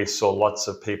we saw lots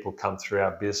of people come through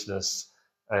our business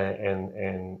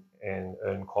and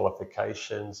earn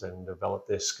qualifications and develop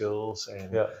their skills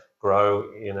and grow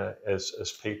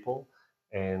as people.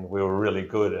 and we were really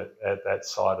good at that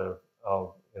side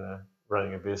of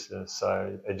running a business.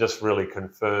 So it just really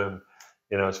confirmed,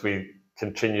 as we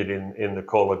continued in the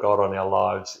call of God on our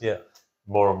lives,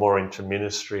 more and more into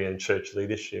ministry and church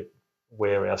leadership,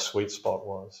 where our sweet spot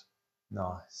was.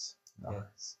 Nice.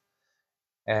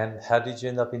 And how did you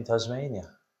end up in Tasmania?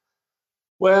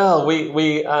 Well,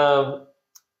 we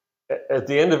at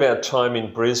the end of our time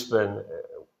in Brisbane,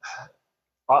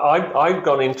 I'd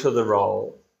gone into the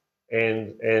role,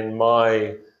 and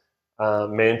my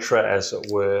mantra, as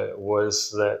it were,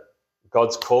 was that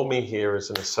God's called me here as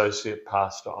an associate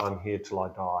pastor. I'm here till I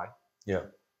die. Yeah.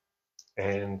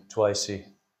 And Twice.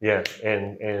 Yeah,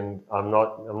 and I'm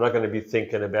not going to be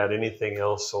thinking about anything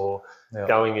else or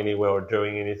going anywhere or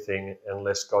doing anything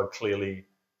unless God clearly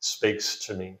speaks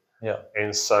to me. Yeah.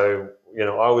 And so,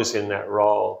 I was in that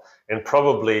role, and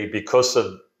probably because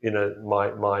of,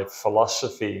 my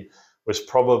philosophy was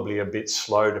probably a bit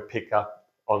slow to pick up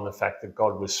on the fact that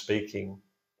God was speaking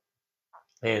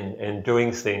and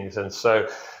doing things. And so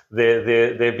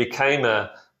there became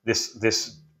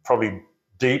this probably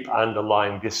deep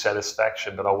underlying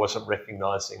dissatisfaction, but I wasn't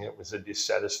recognizing it was a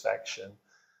dissatisfaction.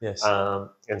 Yes.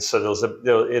 And so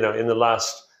in the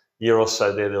last year or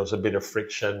so there was a bit of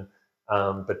friction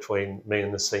between me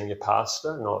and the senior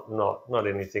pastor, not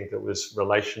anything that was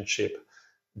relationship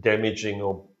damaging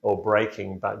or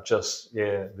breaking, but just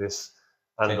this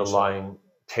underlying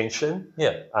tension.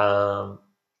 Yeah.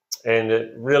 And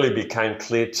it really became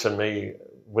clear to me,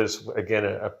 was again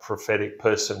a prophetic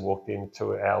person walked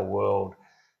into our world,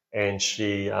 and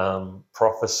she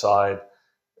prophesied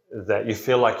that you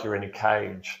feel like you're in a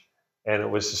cage. And it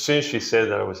was, as soon as she said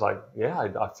that, it was like,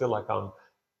 I feel like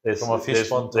there's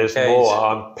more.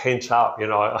 I'm pent up,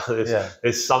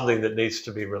 there's something that needs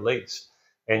to be released.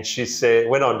 And she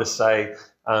went on to say,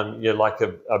 you're like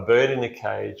a bird in a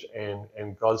cage,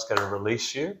 and God's going to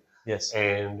release you. Yes.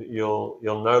 And you'll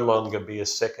no longer be a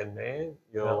second man.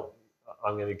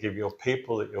 I'm going to give you a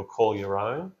people that you'll call your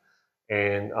own,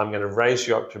 and I'm going to raise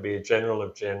you up to be a general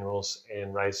of generals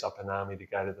and raise up an army to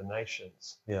go to the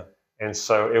nations. Yeah. And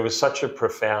so it was such a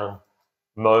profound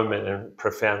moment and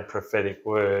profound prophetic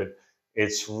word.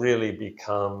 It's really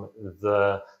become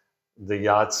the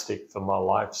yardstick for my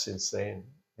life since then.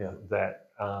 Yeah. That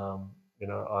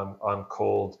I'm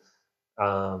called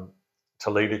to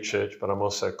lead a church, but I'm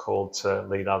also called to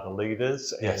lead other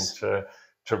leaders. Yes. And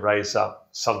to raise up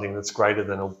something that's greater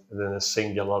than a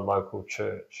singular local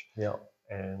church. Yeah.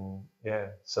 And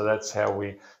so that's how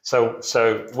we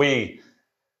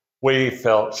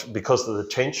felt, because of the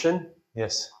tension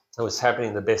Yes. that was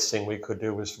happening, the best thing we could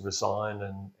do was resign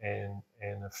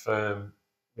and affirm,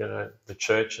 the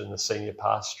church and the senior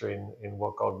pastor in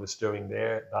what God was doing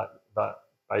there, but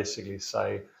basically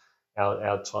say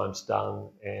our time's done,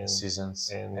 and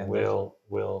Seasons and we'll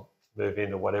move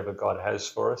into whatever God has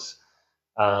for us.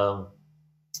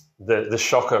 The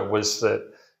shocker was that,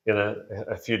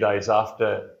 a few days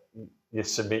after you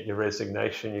submit your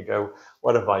resignation, you go,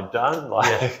 what have I done?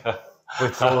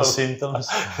 Withdrawal symptoms.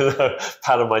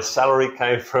 Part of my salary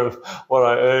came from what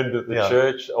I earned at the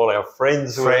church. All our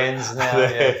friends now,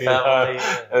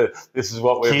 family. This is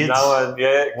what we've kids. known.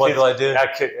 Yeah, what kids. do I do?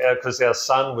 Because our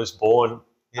son was born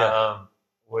Yeah.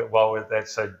 while we're there.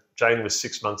 So Jane was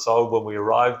 6 months old when we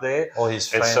arrived there. All his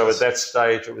friends. And so at that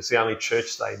stage, it was the only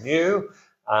church they knew.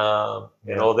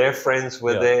 And all their friends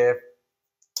were there.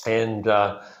 And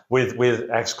with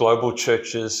Acts Global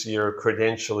churches, your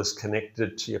credential is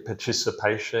connected to your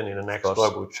participation in an Acts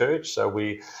Global church. So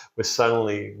we were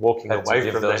suddenly walking away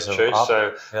from that church.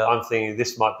 So I'm thinking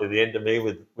this might be the end of me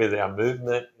with our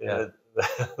movement.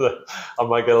 I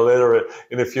might get a letter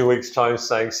in a few weeks' time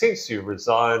saying, since you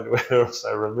resigned, we're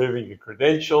also removing your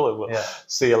credential, and we'll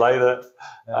see you later.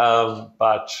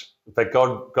 But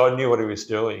God knew what he was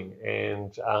doing.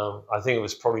 And I think it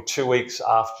was probably 2 weeks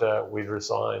after we'd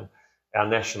resigned, our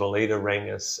national leader rang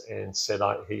us and said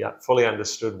he fully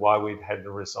understood why we'd had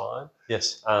to resign.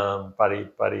 Yes. But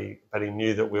he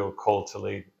knew that we were called to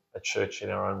lead a church in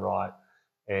our own right,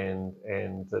 and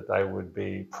that they would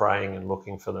be praying and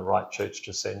looking for the right church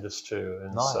to send us to.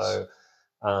 And so,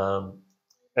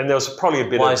 and there was probably a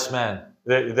bit wise man.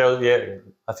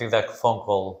 I think that phone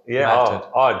call. Yeah,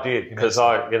 I did, because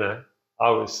I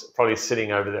was probably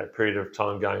sitting over that period of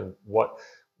time going,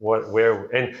 where,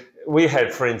 and we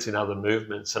had friends in other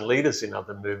movements and leaders in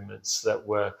other movements that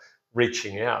were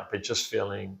reaching out, but just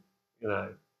feeling, no,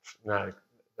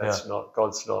 that's not,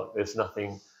 God's not, there's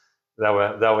nothing. They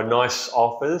were nice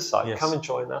offers, like come and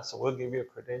join us and we'll give you a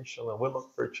credential and we'll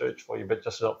look for a church for you, but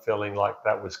just not feeling like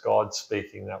that was God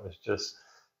speaking. That was just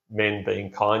men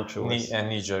being kind to us. A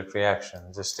knee-jerk reaction,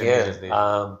 just immediately.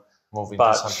 move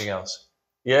into something else.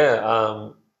 Yeah,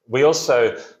 we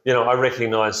also, I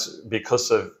recognise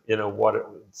because of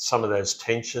some of those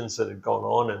tensions that had gone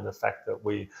on, and the fact that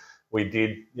we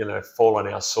did fall on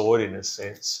our sword in a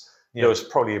sense. There was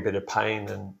probably a bit of pain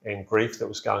and grief that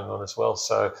was going on as well.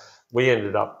 So we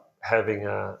ended up having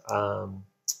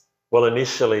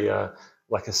initially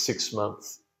like a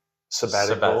 6-month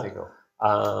sabbatical.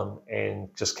 And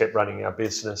just kept running our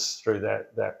business through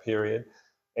that period.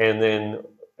 And then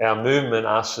our movement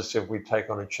asked us if we'd take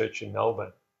on a church in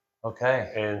Melbourne.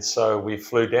 Okay. And so we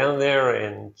flew down there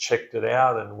and checked it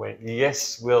out and went,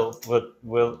 yes, we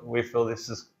feel this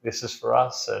is for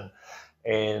us.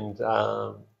 And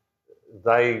our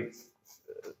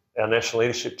national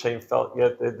leadership team felt,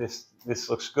 this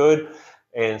looks good.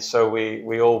 And so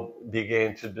we all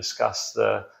began to discuss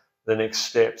the next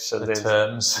steps, and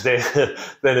terms. Then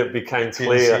it became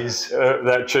clear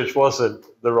that church wasn't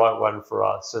the right one for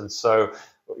us. And so,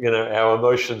 our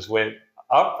emotions went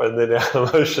up, and then our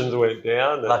emotions went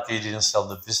down. Lucky you didn't sell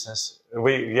the business.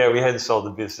 We hadn't sold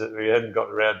the business. We hadn't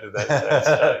gotten around to that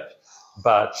stage.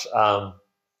 But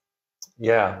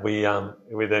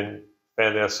we then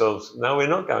found ourselves, no, we're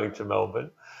not going to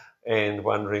Melbourne, and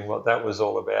wondering what that was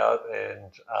all about.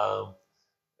 And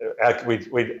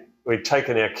we'd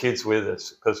taken our kids with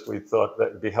us because we thought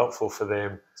that would be helpful for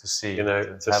them to see,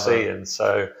 and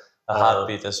so a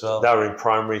heartbeat as well. They were in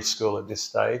primary school at this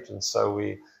stage, and so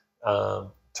we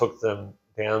took them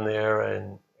down there,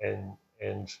 and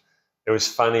it was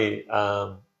funny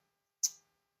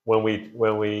when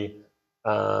we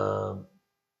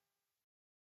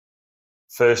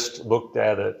first looked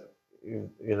at it.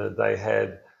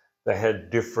 They had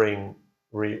differing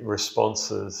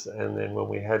responses, and then when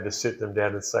we had to sit them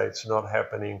down and say it's not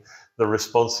happening, the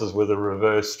responses were the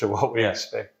reverse to what we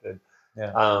expected.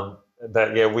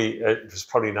 But it was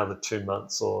probably another 2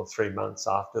 months or 3 months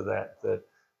after that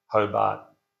Hobart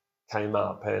came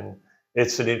up, and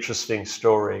it's an interesting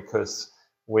story because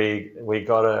we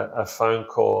got a phone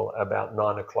call about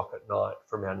 9 o'clock at night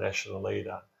from our national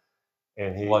leader,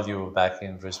 and while you were back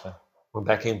in Brisbane. We're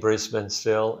back in Brisbane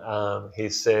still. He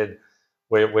said,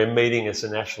 We're meeting as a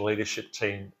national leadership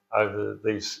team over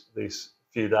these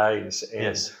few days,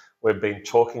 and we've been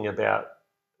talking about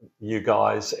you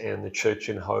guys and the church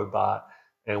in Hobart,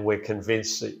 and we're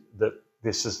convinced that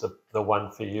this is the one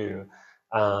for you.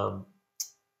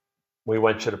 We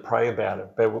want you to pray about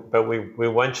it, but we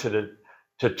want you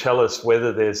to tell us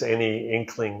whether there's any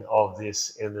inkling of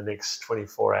this in the next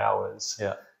 24 hours.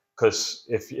 Yeah. Because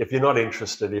if you're not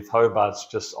interested, if Hobart's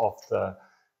just off the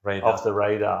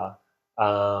radar,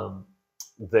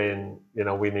 then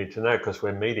we need to know, because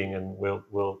we're meeting and we'll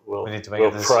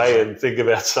pray and think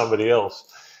about somebody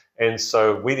else. And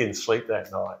so we didn't sleep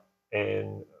that night,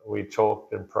 and we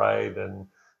talked and prayed and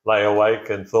lay awake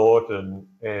and thought,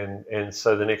 and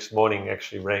so the next morning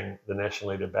actually rang the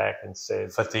national leader back and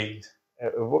said, fatigued,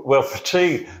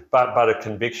 but a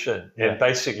conviction, and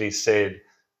basically said,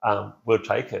 we'll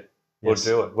take it, we'll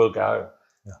do it, we'll go.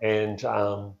 And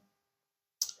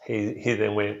he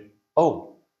then went,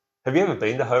 oh, have you ever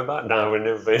been to Hobart? No, we've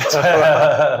never been to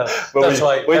Hobart.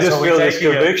 But we just feel this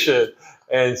conviction.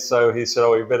 And so he said,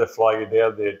 oh, we better fly you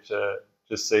down there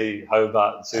to see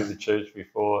Hobart and see the church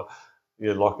before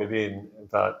you lock it in.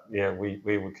 But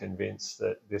we were convinced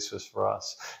that this was for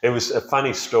us. It was a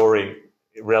funny story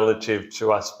relative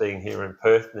to us being here in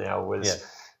Perth now, was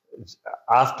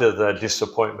after the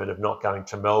disappointment of not going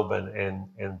to Melbourne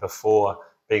and before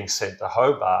being sent to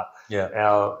Hobart,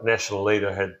 our national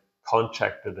leader had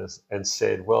contacted us and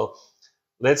said, well,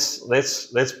 let's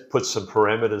put some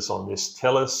parameters on this.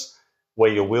 Tell us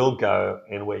where you will go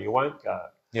and where you won't go.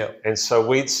 Yeah. And so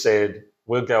we'd said,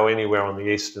 we'll go anywhere on the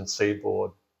eastern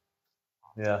seaboard.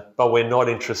 Yeah. But we're not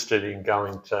interested in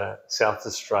going to South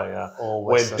Australia. Or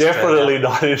Western Australia. Definitely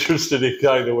not interested in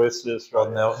going to Western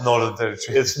Australia. Well, no, Northern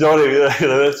Territory. It's not,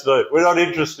 we're not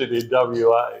interested in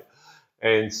WA.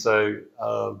 And so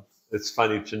it's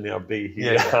funny to now be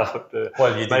here after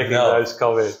making those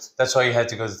comments. That's why you had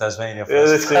to go to Tasmania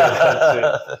first.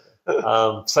 That's it.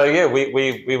 So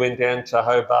we went down to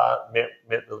Hobart,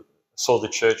 saw the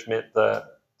church, met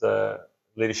the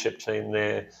leadership team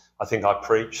there. I think I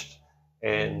preached,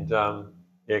 and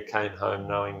came home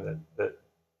knowing that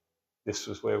this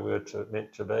was where we were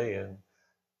meant to be, and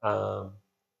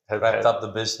wrapped up the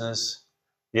business.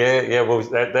 Well,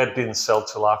 that didn't sell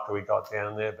till after we got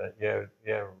down there, but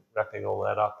wrapping all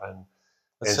that up and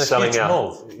selling out.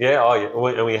 Move.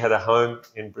 And we had a home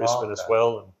in Brisbane as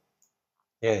well,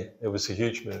 and it was a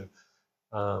huge move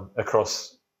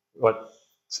across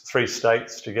 3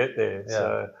 states to get there. Yeah.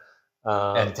 So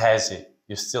and Tassie.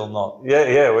 You're still not.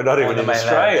 Yeah, we're not even the in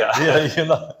mainland. Australia. Yeah, you're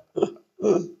not.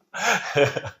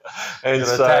 And You're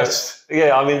so, attached.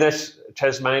 yeah, I mean, that's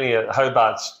Tasmania.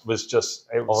 Hobart was just,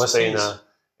 it's been Overseas.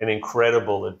 an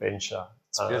incredible adventure.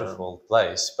 It's a beautiful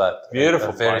place, but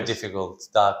Beautiful a very place. difficult,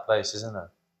 dark place, isn't it?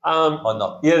 Or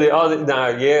not?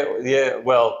 Yeah.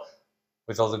 Well,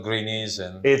 With all the greenies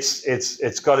and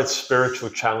it's got its spiritual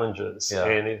challenges, Yeah.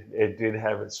 and it did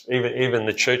have its, even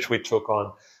the church we took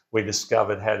on, we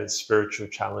discovered had its spiritual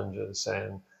challenges,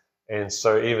 and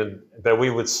so but we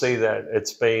would see that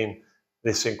it's been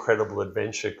this incredible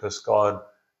adventure because God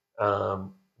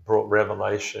brought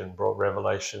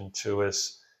revelation to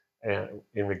us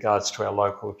in regards to our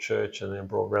local church, and then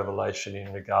brought revelation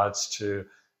in regards to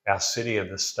our city and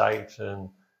the state, and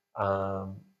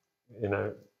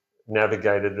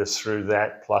navigated us through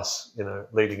that, plus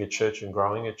leading a church and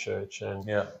growing a church, and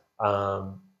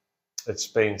it's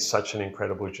been such an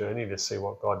incredible journey to see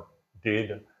what God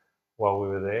did while we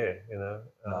were there.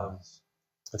 nice.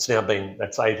 It's now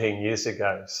that's 18 years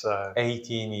ago. So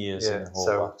 18 years in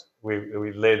so Hobart.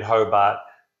 we led Hobart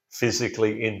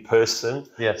physically in person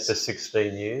Yes. for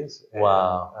 16 years.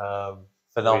 Wow. And,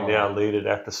 Phenomenal. we now lead it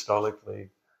apostolically.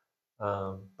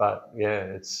 But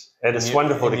yeah, it's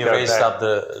wonderful to you go raised back. up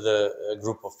the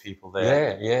group of people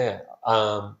there.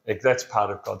 That's part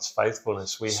of God's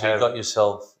faithfulness. So you got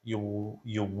yourself,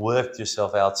 you worked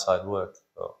yourself outside work.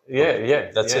 Oh,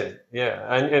 That's it.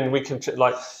 Yeah, and we can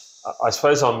I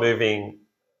suppose I'm moving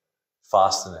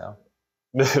faster now.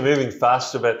 moving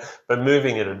faster, but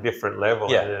moving at a different level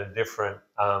Yeah. and at a different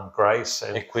grace.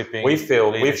 And Equipping. we feel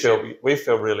leadership.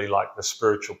 really like the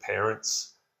spiritual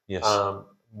parents. Yes.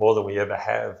 More than we ever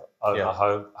have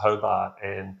over Hobart,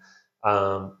 and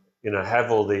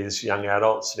have all these young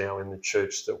adults now in the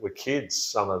church that were kids,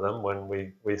 some of them when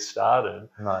we started,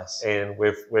 Nice. and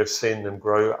we've seen them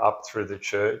grow up through the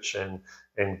church and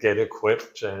get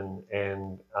equipped, and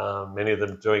many of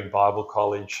them doing Bible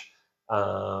college.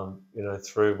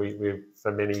 We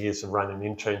for many years have run an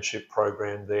internship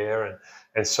program there,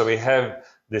 and so we have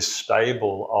this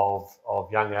stable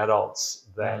of young adults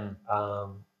that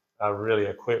are really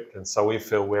equipped, and so we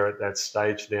feel we're at that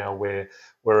stage now where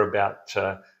we're about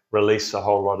to release a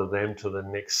whole lot of them to the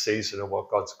next season of what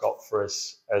God's got for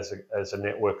us as a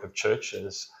network of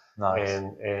churches. Nice.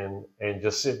 and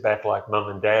just sit back like mum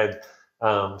and dad,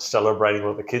 celebrating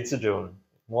what the kids are doing.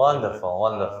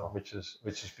 Wonderful. Which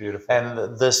is beautiful.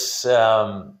 And this,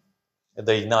 the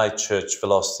Ignite Church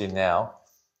Velocity now,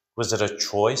 was it a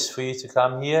choice for you to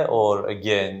come here, or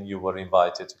again you were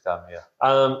invited to come here?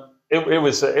 It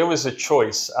was a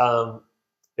choice.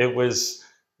 It was,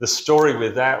 the story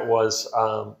with that was,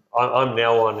 I'm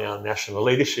now on our national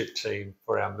leadership team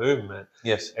for our movement.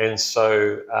 Yes. And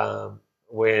so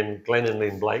when Glenn and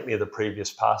Lynn Blakeney, the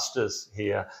previous pastors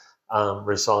here,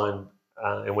 resigned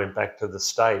and went back to the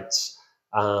States,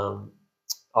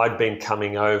 I'd been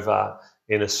coming over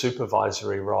in a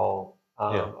supervisory role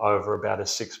over about a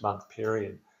 6-month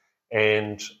period.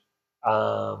 And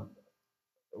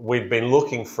we'd been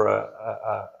looking for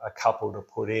a couple to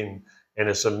put in, and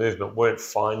as a movement weren't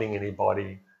finding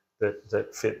anybody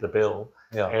that fit the bill.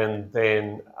 Yeah. And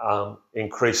then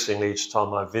increasingly each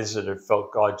time I visited,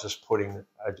 felt God just putting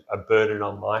a burden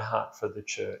on my heart for the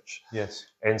church. Yes.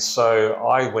 And so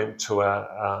I went to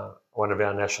one of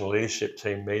our national leadership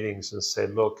team meetings and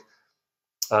said, look,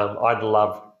 I'd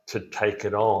love to take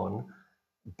it on,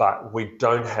 but we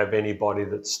don't have anybody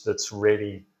that's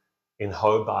ready in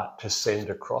Hobart to send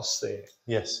across there.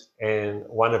 Yes. And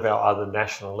one of our other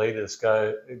national leaders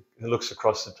looks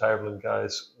across the table and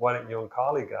goes, why don't you and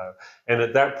Kylie go? And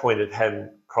at that point it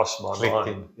hadn't crossed my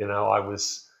mind. I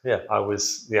was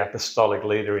the apostolic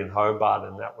leader in Hobart,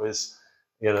 and that was,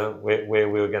 where we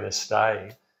were going to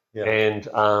stay. Yeah. And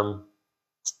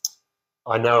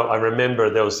I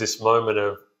remember there was this moment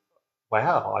of,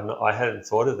 wow, I hadn't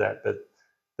thought of that, but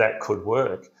that could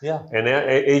work. Yeah. And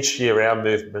each year our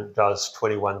movement does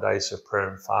 21 days of prayer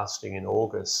and fasting in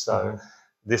August. So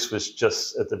this was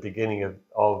just at the beginning of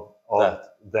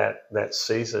that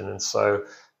season. And so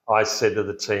I said to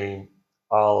the team,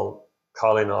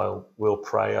 Kylie and I will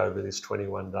pray over this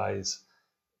 21 days,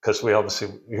 because we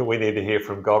need to hear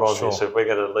from God on this. If we're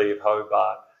going to leave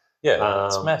Hobart,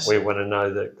 it's massive. we want to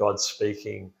know that God's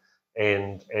speaking.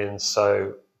 And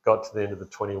so got to the end of the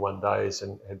 21 days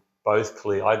and had both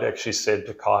clear. I'd actually said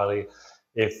to Kylie,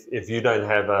 if you don't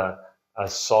have a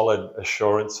solid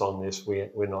assurance on this, we're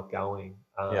not going.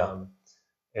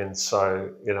 And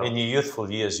so, in your youthful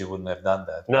years, you wouldn't have done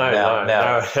that. No.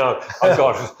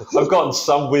 I've gotten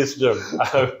some wisdom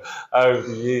over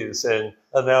the years, and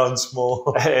now I'm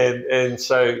small. and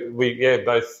so we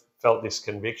both felt this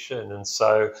conviction, and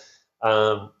so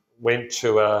went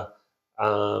to a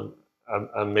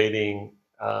meeting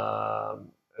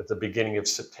at the beginning of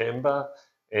September,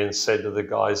 and said to the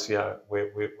guys, "Yeah,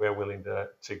 we're willing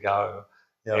to go."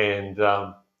 Yeah. And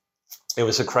it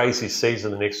was a crazy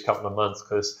season the next couple of months,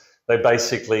 because they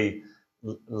basically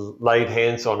laid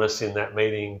hands on us in that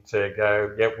meeting to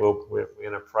go, "Yep, we're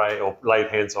going to pray," or laid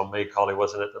hands on me. Kylie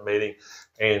wasn't at the meeting,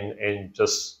 and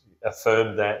just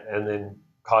affirmed that. And then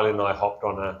Kylie and I hopped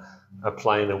on a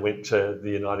plane and went to the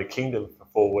United Kingdom for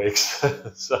 4 weeks.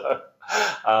 So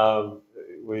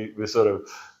we sort of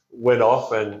went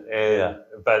off, and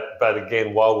but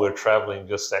again, while we were traveling,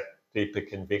 just that deeper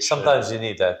conviction. Sometimes you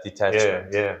need that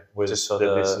detachment. Yeah. Just so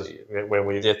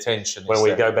the attention. When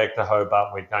we go back to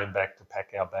Hobart, we're going back to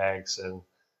pack our bags and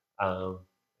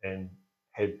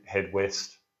head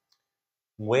west.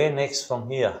 Where next from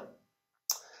here?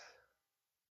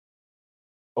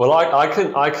 Well,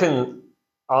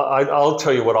 I'll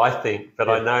tell you what I think, but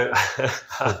I know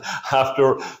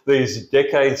after these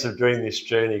decades of doing this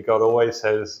journey, God always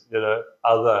has,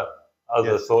 other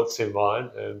thoughts in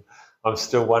mind, and I'm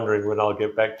still wondering when I'll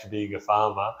get back to being a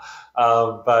farmer.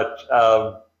 But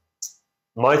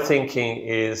my thinking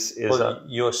is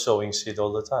you're sowing seed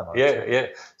all the time. Yeah.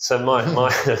 So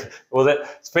well,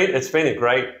 it's been a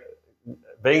great,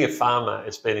 being a farmer.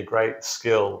 It's been a great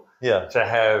skill to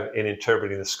have in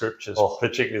interpreting the scriptures,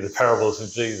 particularly the parables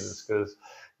of Jesus, because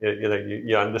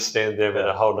you understand them in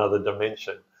a whole other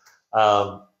dimension.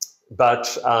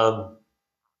 But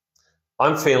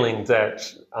I'm feeling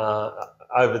that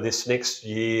over this next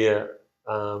year,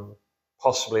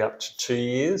 possibly up to 2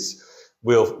 years,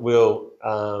 we'll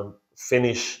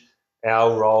finish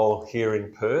our role here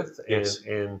in Perth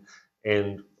and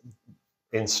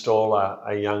install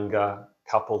a younger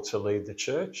couple to lead the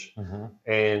church,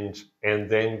 and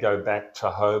then go back to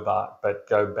Hobart, but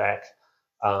go back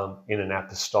in an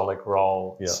apostolic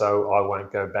role. So I won't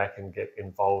go back and get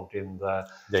involved in the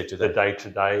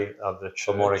day-to-day of the church.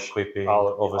 For more equipping,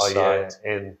 oversight,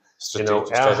 and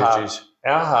strategies.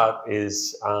 Our heart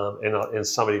is, and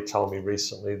somebody told me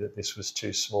recently that this was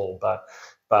too small, but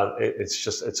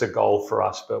it's a goal for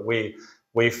us. But we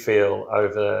feel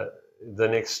over the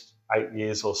next 8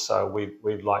 years or so,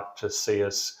 we'd like to see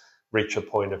us reach a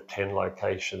point of 10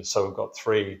 locations. So we've got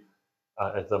 3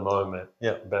 at the moment,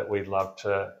 but we'd love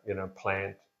to,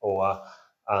 plant or,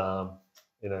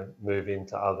 move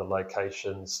into other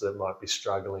locations that might be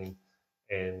struggling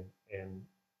and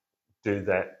do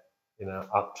that,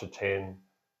 up to 10.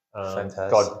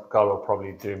 Fantastic. God will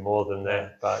probably do more than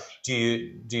that. But do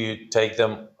you take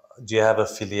them? Do you have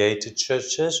affiliated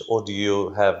churches, or do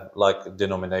you have like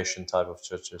denomination type of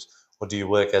churches, or do you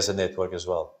work as a network as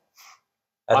well?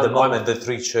 At the moment, the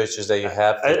 3 churches that you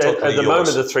have, at the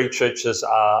moment, the 3 churches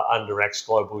are under Acts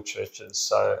Global Churches.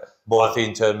 So both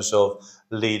in terms of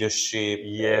leadership,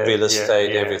 real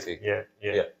estate, everything.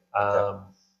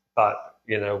 But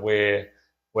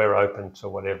we're open to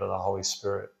whatever the Holy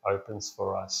Spirit opens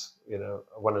for us.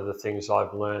 One of the things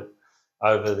I've learned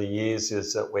over the years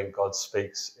is that when God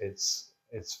speaks, it's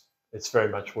very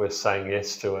much worth saying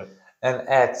yes to it. And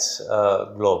at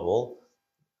Global,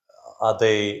 are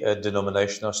they a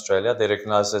denomination in Australia? They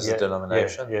recognise as a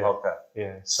denomination? Okay.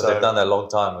 Yeah. So they've done that a long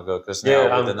time ago, because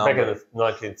now with the back in the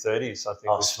 1930s, I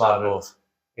think we started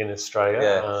in Australia.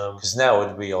 Yeah, because now it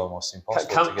would be almost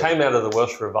impossible. Came out of the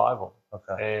Welsh Revival.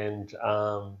 Okay. And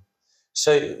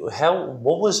so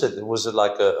what was it? Was it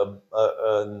like a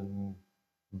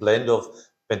blend of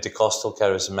Pentecostal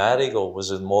charismatic, or was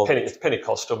it more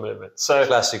Pentecostal movement? So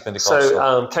classic Pentecostal.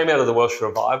 So came out of the Welsh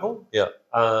Revival. Yeah.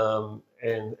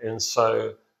 And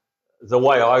so the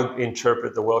way I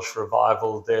interpret the Welsh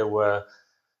Revival, there were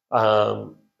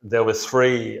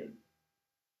 3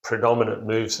 predominant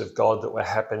moves of God that were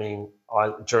happening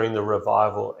during the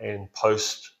revival and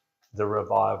post the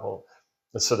revival.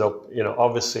 And so,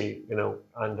 obviously,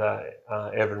 under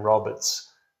Evan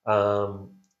Roberts,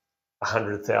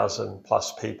 100,000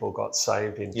 plus people got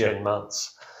saved in 10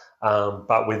 months.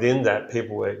 But within that,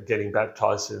 people were getting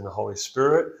baptized in the Holy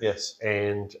Spirit. Yes.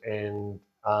 And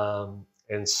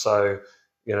so,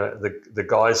 the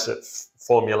guys that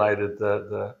formulated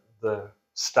the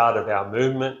start of our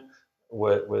movement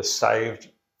were saved,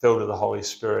 filled with the Holy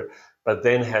Spirit, but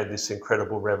then had this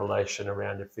incredible revelation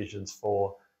around Ephesians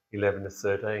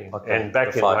 4:11-13. Okay. And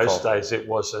back in those days,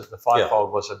 the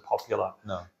fivefold wasn't popular.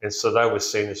 No. And so they were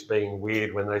seen as being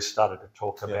weird when they started to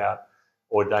talk about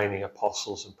ordaining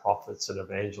apostles and prophets and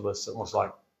evangelists. It was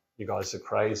like, you guys are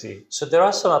crazy. So there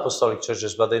are some apostolic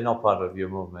churches, but they're not part of your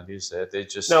movement, is there? They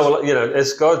just No, well, you know,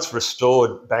 as God's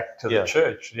restored back to Yeah. the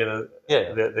church, you know,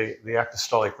 Yeah. the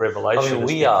apostolic revelation. I mean,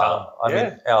 has we become, are. I mean,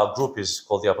 our group is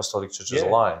called the Apostolic Churches Yeah.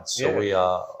 Alliance, so Yeah. we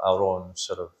are our own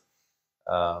sort of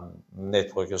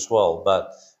network as well. But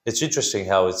it's interesting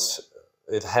how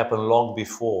it happened long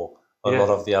before a Yeah. lot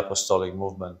of the apostolic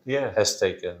movement yeah, has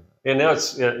taken. yeah. Now it's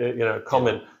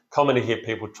common to hear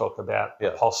people talk about Yeah.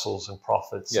 apostles and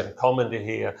prophets, Yeah. and common to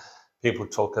hear people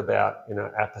talk about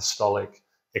apostolic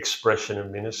expression of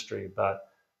ministry. But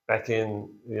back in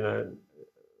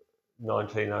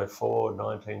 1904,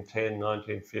 1910,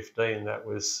 1915, that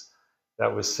was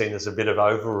seen as a bit of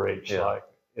overreach. Yeah. Like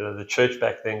the church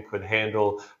back then could handle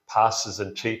pastors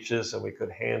and teachers, and we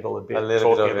could handle a bit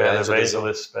little talking bit of about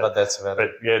evangelists, but that's about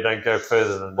it. but yeah, don't go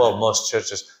further than Well, that. most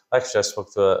churches. Actually, I spoke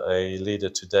to a leader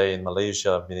today in Malaysia.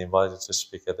 I've been invited to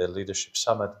speak at their leadership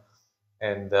summit,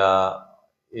 and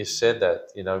he said that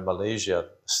in Malaysia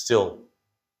still,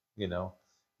 you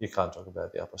can't talk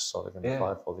about the apostolic and the Yeah.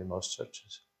 fivefold in most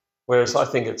churches. Whereas I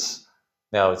think it's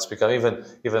Now it's become even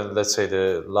let's say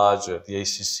the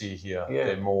ACC here. Yeah.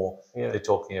 They're more yeah, they're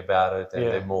talking about it and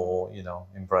Yeah. they're more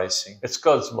embracing. it's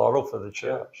God's model for the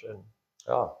church, and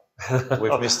Oh,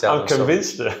 we've missed out I'm on some-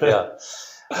 convinced. yeah.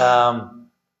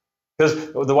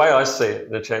 Because the way I see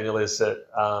it, Nathaniel, is that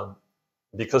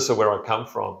because of where I come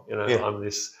from, Yeah. I'm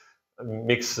this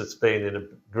mix that's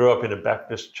grew up in a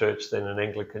Baptist church, then an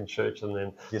Anglican church, and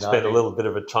then spent a little bit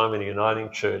of a time in a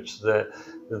Uniting church. That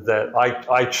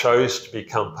I chose to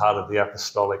become part of the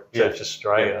Apostolic Church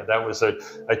Australia. Yeah. That was a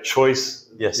choice.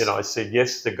 Yes. I said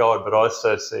yes to God, but I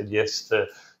also said yes to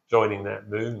joining that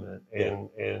movement, Yeah.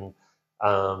 and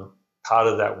part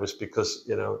of that was because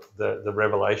the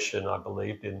revelation, I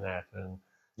believed in that,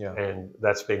 and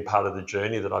that's been part of the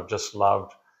journey that I've just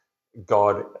loved.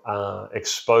 God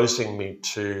exposing me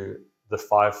to the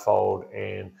fivefold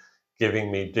and giving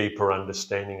me deeper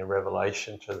understanding and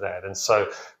revelation to that. And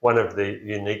so one of the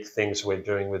unique things we're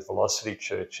doing with Velocity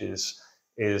Church is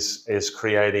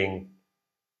creating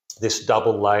this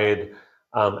double-layered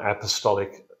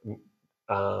apostolic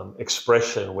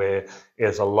expression, where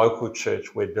as a local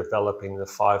church we're developing the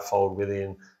fivefold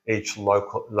within each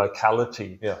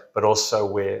locality, but also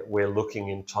we're looking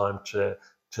in time to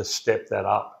step that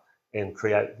up and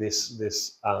create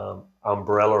this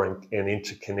umbrella and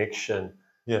interconnection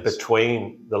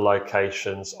between the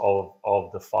locations of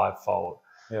the fivefold.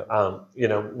 Yeah.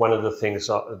 One of the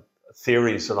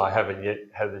theories that I haven't yet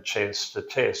had the chance to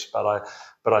test, but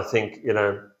I think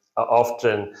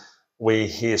often we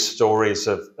hear stories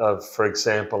of, for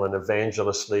example, an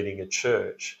evangelist leading a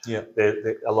church. Yeah.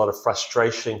 A lot of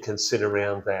frustration can sit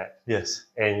around that. Yes.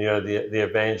 And the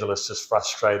evangelist is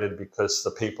frustrated because the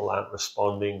people aren't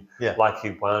responding like he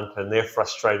wants, and they're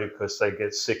frustrated because they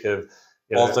get sick of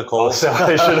altar calls,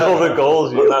 salvation, all the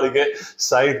calls. You got to get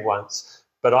saved once.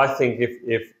 But I think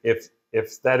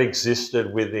if that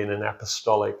existed within an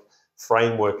apostolic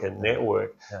framework and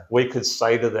network, we could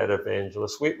say to that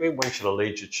evangelist, we want you to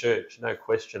lead your church, no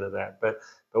question of that, but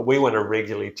we want to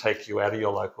regularly take you out of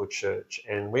your local church,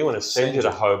 and we want to send you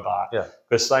to Hobart,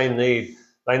 because they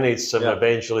need some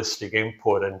evangelistic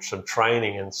input and some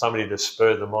training and somebody to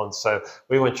spur them on. So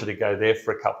we want you to go there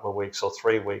for a couple of weeks or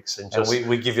 3 weeks, and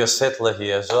we give you a settler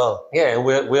here as well. Yeah, and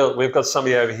we've got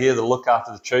somebody over here to look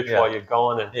after the church while you're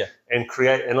gone and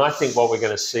create. And I think what we're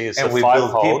going to see is we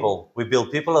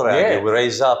build people around you. We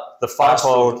raise up the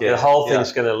fivefold. The whole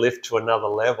thing's going to lift to another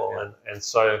level, and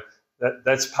so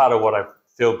that's part of what I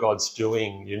feel God's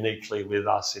doing uniquely with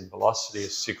us in Velocity,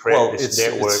 is to create this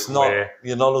network.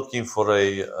 You're not looking for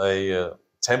a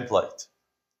template,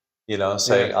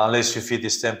 saying unless you fit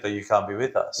this template, you can't be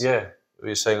with us. Yeah,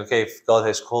 we're saying, okay, if God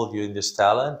has called you in this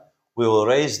talent, we will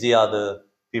raise the other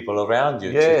people around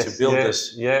you to build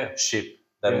this ship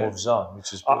that moves on,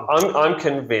 which is beautiful. I'm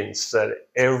convinced that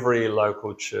every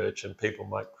local church, and people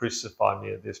might crucify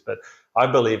me at this, but I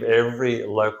believe every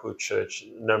local church,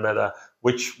 no matter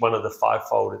which one of the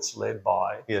fivefold it's led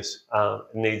by,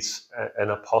 needs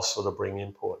an apostle to bring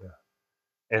input.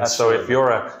 And Absolutely. So if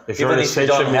you're an if you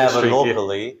don't have it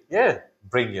locally,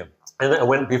 bring him.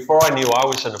 And before I knew I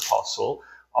was an apostle,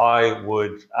 I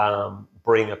would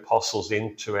bring apostles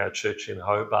into our church in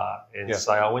Hobart and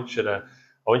say, I want you to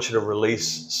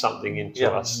release something into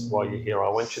us while you're here. I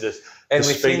want you to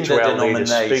speak to our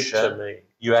leaders, speak to me.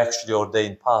 You actually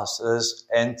ordain pastors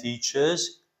and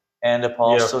teachers and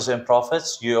apostles and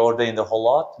prophets. You ordain the whole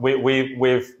lot.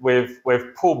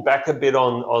 We've pulled back a bit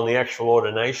on the actual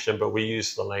ordination, but we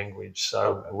use the language.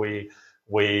 So we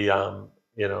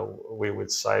would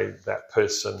say that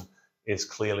person is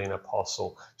clearly an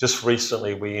apostle. Just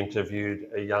recently, we interviewed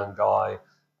a young guy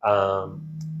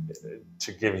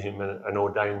to give him an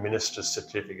ordained minister's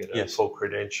certificate, a full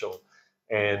credential.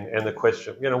 And the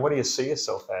question, what do you see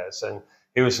yourself as? And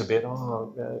he was a bit,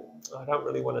 I don't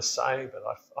really want to say, but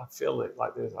I feel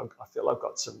like I feel I've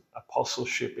got some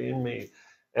apostleship in me.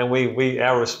 And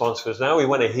our response was, no, we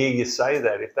want to hear you say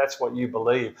that, if that's what you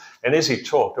believe. And as he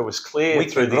talked, it was clear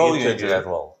through the interview. That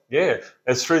role. Yeah,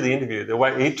 it's through the interview. The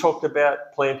way he talked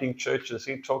about planting churches,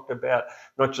 he talked about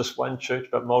not just one church,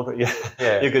 but multiple.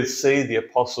 Yeah. You could see the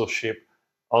apostleship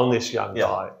on this young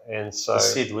guy. And so the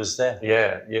seed was there.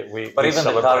 Yeah. But even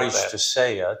the courage to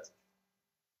say it,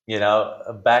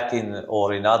 back in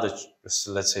other,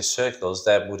 let's say, circles,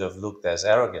 that would have looked as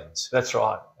arrogance. That's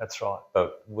right.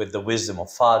 But with the wisdom of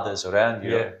fathers around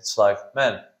you, it's like,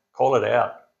 man, call it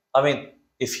out. I mean,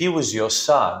 if he was your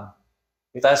son,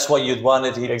 that's what you'd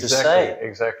wanted him to say.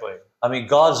 Exactly. I mean,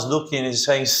 God's looking and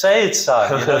saying, say it,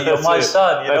 son. You're my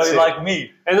son. You're like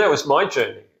me. And that was my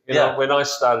journey. When I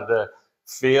started to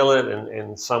feel it,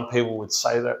 and some people would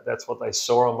say that that's what they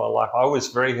saw in my life, I was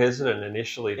very hesitant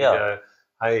initially to go,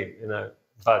 hey,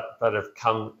 but have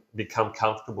become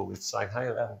comfortable with saying,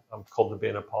 hey, I'm called to be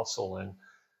an apostle,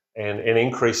 and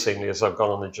increasingly as I've gone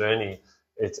on the journey,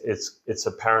 it's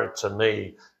apparent to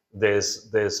me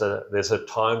there's a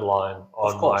timeline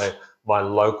on my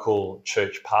local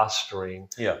church pastoring,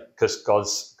 because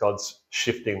God's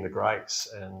shifting the grace,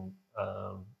 and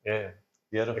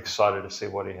Beautiful. Excited to see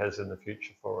what He has in the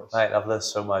future for us. Mate, I've learned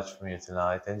so much from you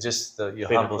tonight, and just your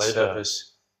humble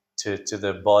service to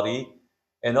the body.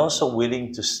 And also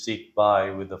willing to stick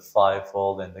by with the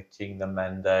fivefold and the kingdom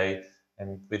mandate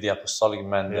and with the apostolic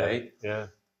mandate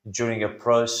during a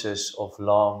process of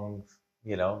long,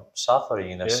 suffering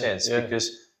in a sense.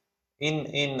 Because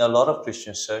in a lot of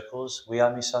Christian circles, we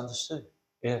are misunderstood.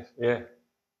 Yeah,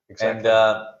 exactly.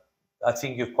 And I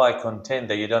think you're quite content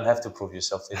that you don't have to prove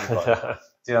yourself to anybody.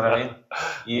 Do you know what I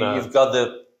mean? You've got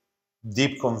the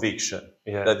deep conviction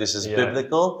that this is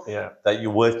biblical, that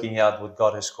you're working out what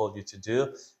God has called you to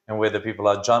do, and whether people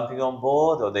are jumping on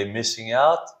board or they're missing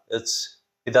out,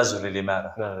 it doesn't really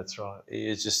matter. No, that's right.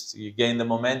 You gain the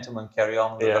momentum and carry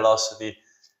on with the velocity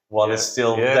while it's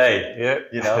still day.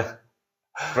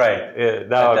 Great. Yeah,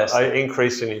 no, I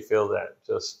increasingly feel that.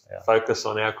 Just focus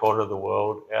on our corner of the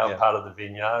world, our part of the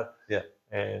vineyard,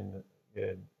 and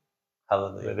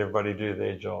hallelujah. Let everybody do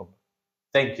their job.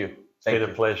 Thank you. It's been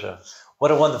a pleasure. What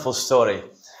a wonderful story.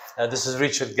 This is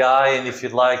Richard Guy, and if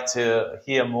you'd like to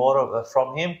hear more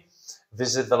from him,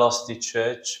 visit Velocity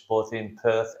Church, both in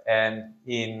Perth and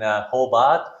in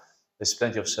Hobart. There's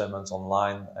plenty of sermons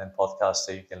online and podcasts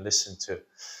that you can listen to.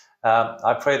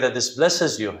 I pray that this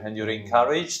blesses you and you're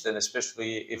encouraged, and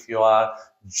especially if you are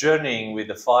journeying with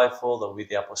the fivefold or with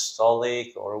the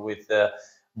apostolic or with the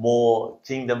more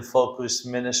kingdom-focused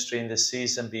ministry in the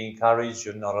season, be encouraged.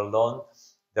 You're not alone.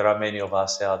 There are many of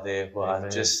us out there who are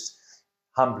just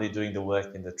humbly doing the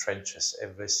work in the trenches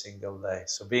every single day.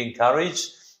 So be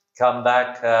encouraged. Come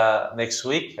back next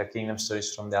week at Kingdom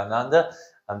Stories from Down Under.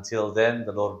 Until then,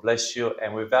 the Lord bless you.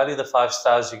 And we value the 5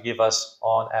 stars you give us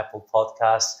on Apple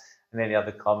Podcasts and any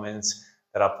other comments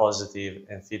that are positive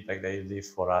and feedback that you leave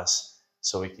for us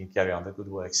so we can carry on the good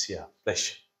works here. Bless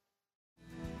you.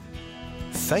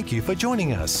 Thank you for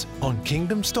joining us on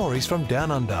Kingdom Stories from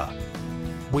Down Under.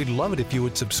 We'd love it if you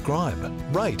would subscribe,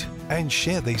 rate, and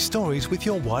share these stories with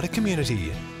your wider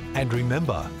community. And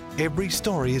remember, every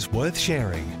story is worth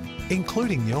sharing,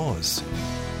 including yours.